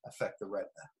could affect the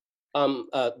retina?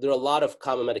 There are a lot of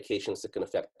common medications that can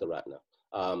affect the retina.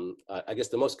 I guess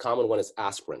the most common one is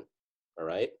aspirin. All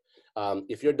right.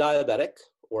 If you're diabetic,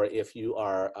 or if you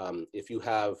are, if you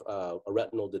have a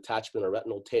retinal detachment or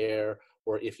retinal tear,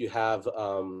 or if you have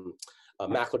a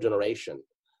macular degeneration,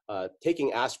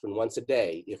 taking aspirin once a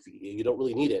day, if you don't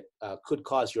really need it, could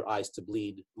cause your eyes to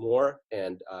bleed more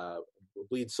and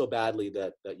bleed so badly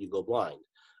that you go blind.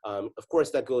 Of course,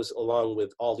 that goes along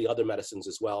with all the other medicines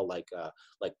as well, like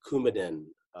Coumadin,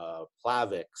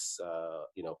 Plavix,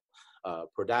 you know,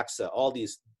 Pradaxa, all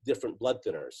these different blood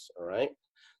thinners. All right.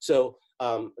 So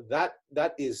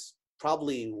that is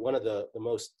probably one of the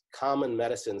most common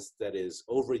medicines that is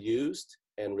overused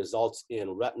and results in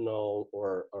retinal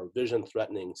or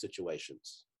vision-threatening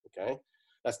situations. Okay,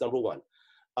 that's number one.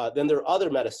 Then there are other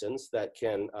medicines that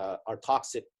are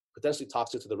toxic, potentially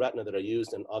toxic to the retina, that are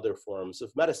used in other forms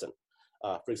of medicine.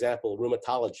 For example,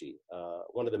 rheumatology.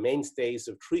 One of the mainstays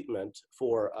of treatment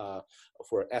for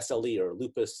SLE or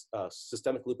lupus,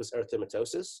 systemic lupus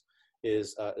erythematosus,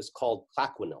 is called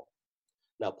Plaquenil.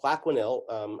 Now, Plaquenil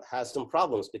has some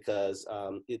problems because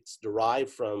it's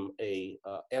derived from a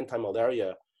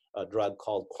anti-malaria drug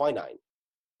called quinine.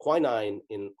 Quinine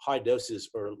in high doses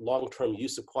or long-term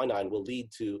use of quinine will lead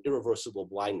to irreversible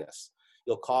blindness.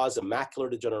 It'll cause a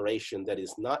macular degeneration that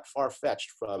is not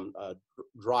far-fetched from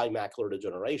dry macular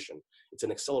degeneration. It's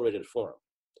an accelerated form.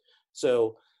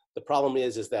 So the problem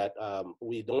is that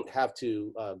we don't have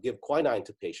to give quinine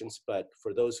to patients, but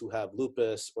for those who have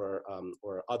lupus or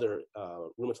other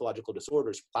rheumatological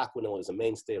disorders, Plaquenil is a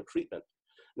mainstay of treatment.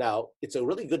 Now, it's a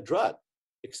really good drug,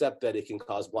 except that it can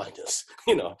cause blindness,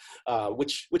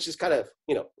 which is kind of,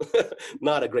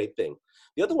 not a great thing.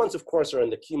 The other ones, of course, are in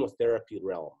the chemotherapy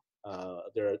realm.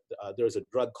 There's a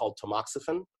drug called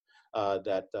tamoxifen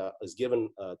that is given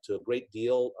to a great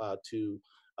deal to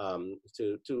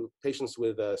patients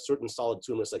with certain solid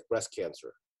tumors like breast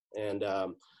cancer. And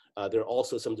there are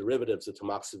also some derivatives of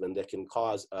tamoxifen that can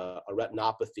cause a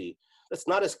retinopathy. That's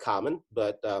not as common,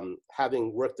 but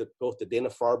having worked at both the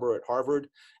Dana-Farber at Harvard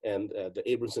and the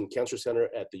Abramson Cancer Center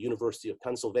at the University of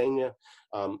Pennsylvania,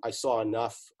 I saw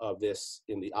enough of this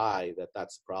in the eye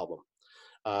that's a problem.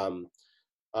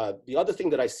 The other thing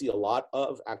that I see a lot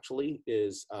of actually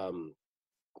is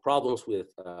problems with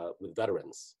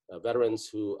veterans, veterans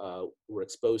who were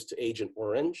exposed to Agent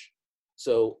Orange.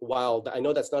 So while I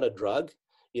know that's not a drug,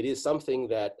 it is something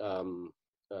that,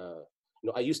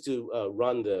 I used to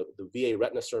run the VA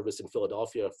retina service in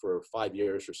Philadelphia for 5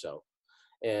 years or so.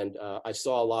 And I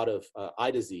saw a lot of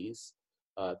eye disease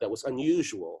that was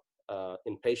unusual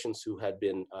in patients who had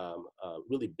been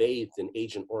really bathed in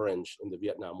Agent Orange in the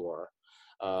Vietnam War.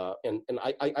 And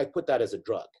I put that as a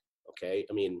drug. Okay,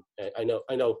 I mean, I know,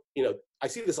 I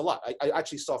see this a lot. I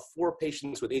actually saw 4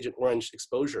 patients with Agent Orange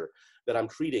exposure that I'm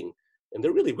treating, and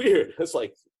they're really weird. It's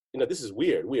like, this is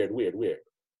weird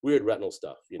retinal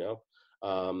stuff,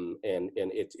 and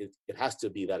it has to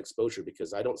be that exposure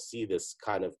because I don't see this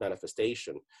kind of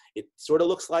manifestation. It sort of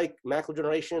looks like macular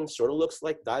degeneration, sort of looks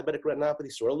like diabetic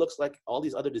retinopathy, sort of looks like all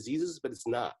these other diseases, but it's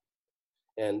not.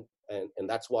 And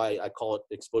that's why I call it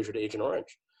exposure to Agent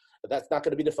Orange. But that's not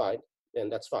going to be defined. And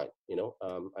that's fine,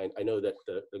 I know that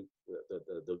the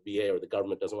VA or the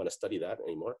government doesn't want to study that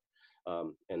anymore,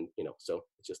 and so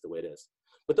it's just the way it is.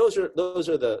 But those are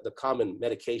the common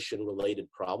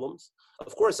medication-related problems.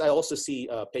 Of course, I also see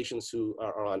patients who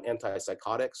are on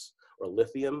antipsychotics or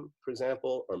lithium, for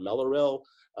example, or Mellaril.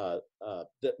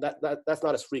 That's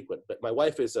not as frequent. But my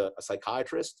wife is a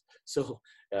psychiatrist, so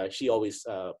she always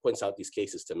points out these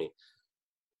cases to me.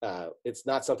 It's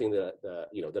not something that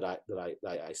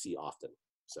I see often.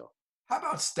 So, how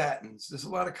about statins? There's a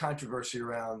lot of controversy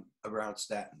around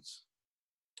statins.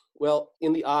 Well,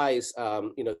 in the eyes,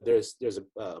 there's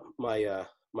my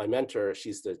mentor.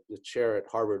 She's the chair at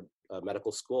Harvard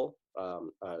Medical School.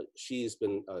 She's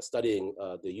been studying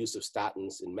the use of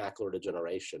statins in macular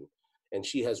degeneration, and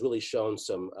she has really shown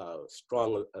some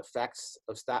strong effects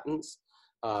of statins.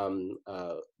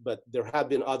 But there have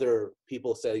been other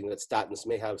people saying that statins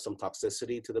may have some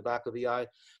toxicity to the back of the eye.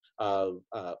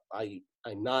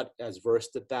 I'm not as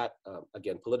versed at that.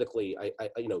 Again, politically,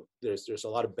 there's a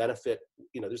lot of benefit.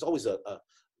 There's always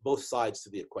both sides to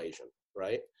the equation,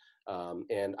 right?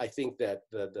 And I think that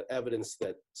the evidence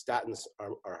that statins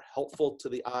are helpful to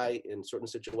the eye in certain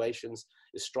situations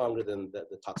is stronger than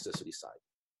the toxicity side.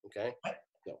 Okay.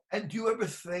 Yeah. And do you ever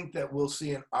think that we'll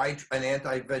see an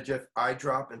anti-VEGF eye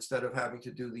drop instead of having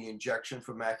to do the injection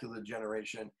for macular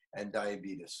degeneration and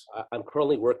diabetes? I'm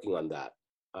currently working on that.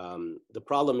 The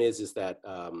problem is that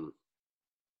the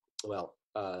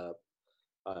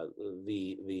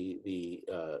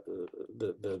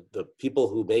people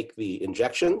who make the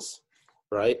injections,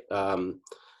 right?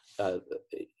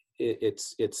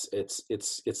 It's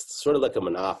sort of like a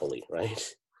monopoly,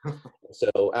 right?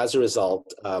 So as a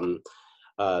result,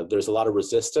 there's a lot of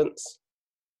resistance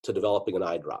to developing an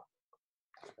eye drop,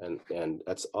 and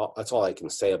that's all I can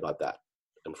say about that,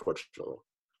 unfortunately.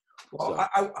 Well,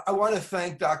 so. I want to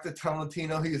thank Dr.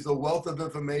 Tolentino. He is a wealth of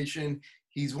information.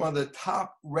 He's one of the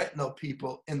top retinal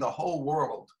people in the whole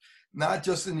world, not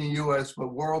just in the U.S.,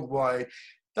 but worldwide.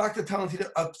 Dr. Tolentino,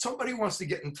 if somebody wants to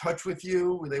get in touch with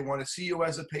you, or they want to see you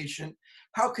as a patient,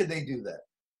 how could they do that?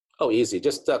 Oh, easy.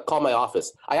 Just call my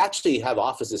office. I actually have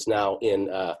offices now in,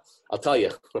 I'll tell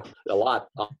you, a lot.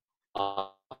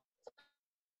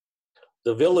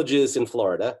 The Villages in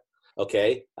Florida,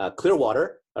 okay,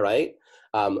 Clearwater, all right,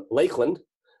 Lakeland,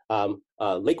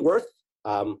 Lake Worth,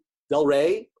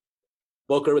 Delray,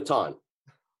 Boca Raton.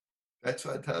 That's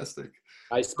fantastic.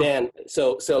 I span,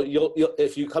 so you'll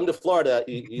if you come to Florida,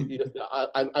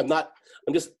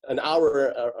 I'm just an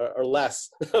hour or less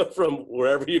from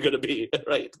wherever you're going to be,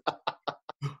 right?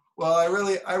 Well,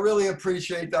 I really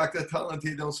appreciate Dr.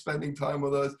 Tolentino spending time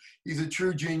with us. He's a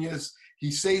true genius.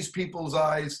 He saves people's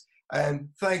eyes. And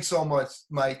thanks so much,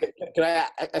 Mike. Can I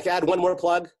add one more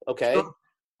plug? Okay. Sure.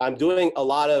 I'm doing a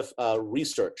lot of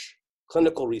research,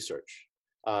 clinical research.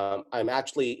 I'm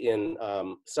actually in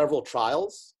several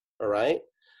trials, all right?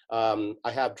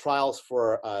 I have trials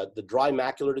for the dry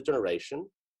macular degeneration.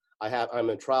 I'm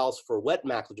in trials for wet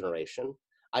macular degeneration.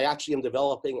 I actually am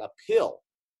developing a pill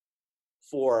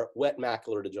for wet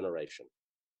macular degeneration,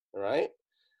 all right?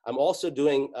 I'm also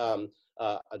doing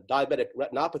diabetic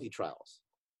retinopathy trials.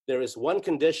 There is one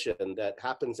condition that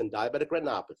happens in diabetic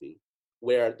retinopathy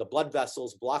where the blood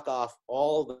vessels block off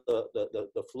all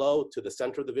the flow to the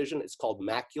center of the vision. It's called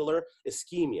macular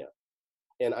ischemia.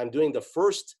 And I'm doing the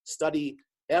first study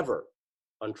ever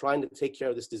on trying to take care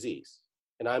of this disease.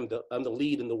 And I'm the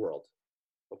lead in the world,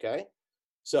 okay?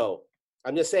 So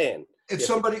I'm just saying. If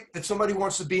somebody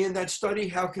wants to be in that study,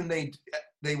 how can they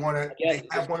want to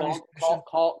have one of these?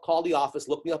 Call the office.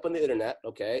 Look me up on the internet.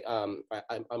 Okay, I'm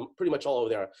pretty much all over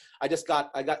there. I just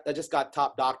got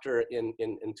top doctor in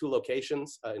 2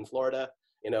 locations in Florida.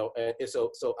 You know, and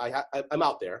so I'm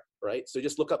out there, right? So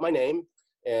just look up my name,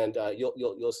 and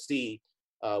you'll see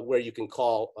where you can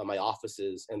call my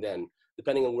offices, and then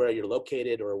depending on where you're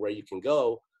located or where you can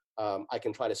go, I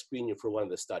can try to screen you for one of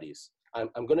the studies.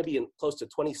 I'm going to be in close to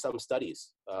 20-some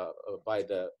studies by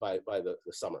the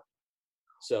summer.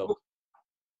 So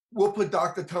we'll put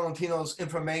Dr. Tolentino's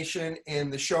information in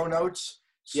the show notes.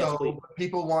 So yes, if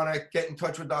people want to get in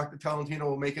touch with Dr. Tolentino,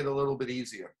 we'll make it a little bit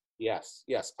easier. Yes.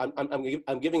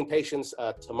 I'm giving patients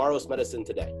tomorrow's medicine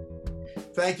today.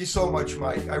 Thank you so much,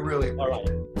 Mike. I really appreciate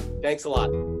it. All right. Thanks a lot.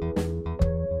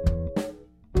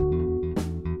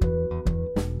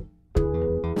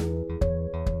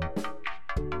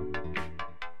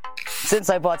 Since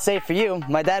I bought Safe For You,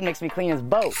 my dad makes me clean his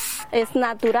boat. Es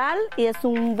natural y es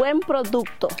un buen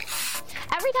producto.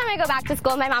 Every time I go back to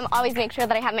school, my mom always makes sure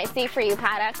that I have my Safe For You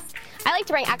products. I like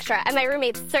to bring extra, and my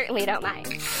roommates certainly don't mind.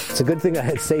 It's a good thing I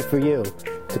had Safe For You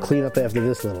to clean up after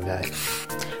this little guy.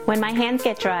 When my hands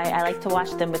get dry, I like to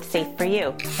wash them with Safe For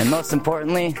You. And most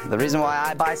importantly, the reason why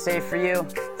I buy Safe For You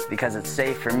is because it's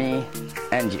safe for me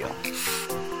and you.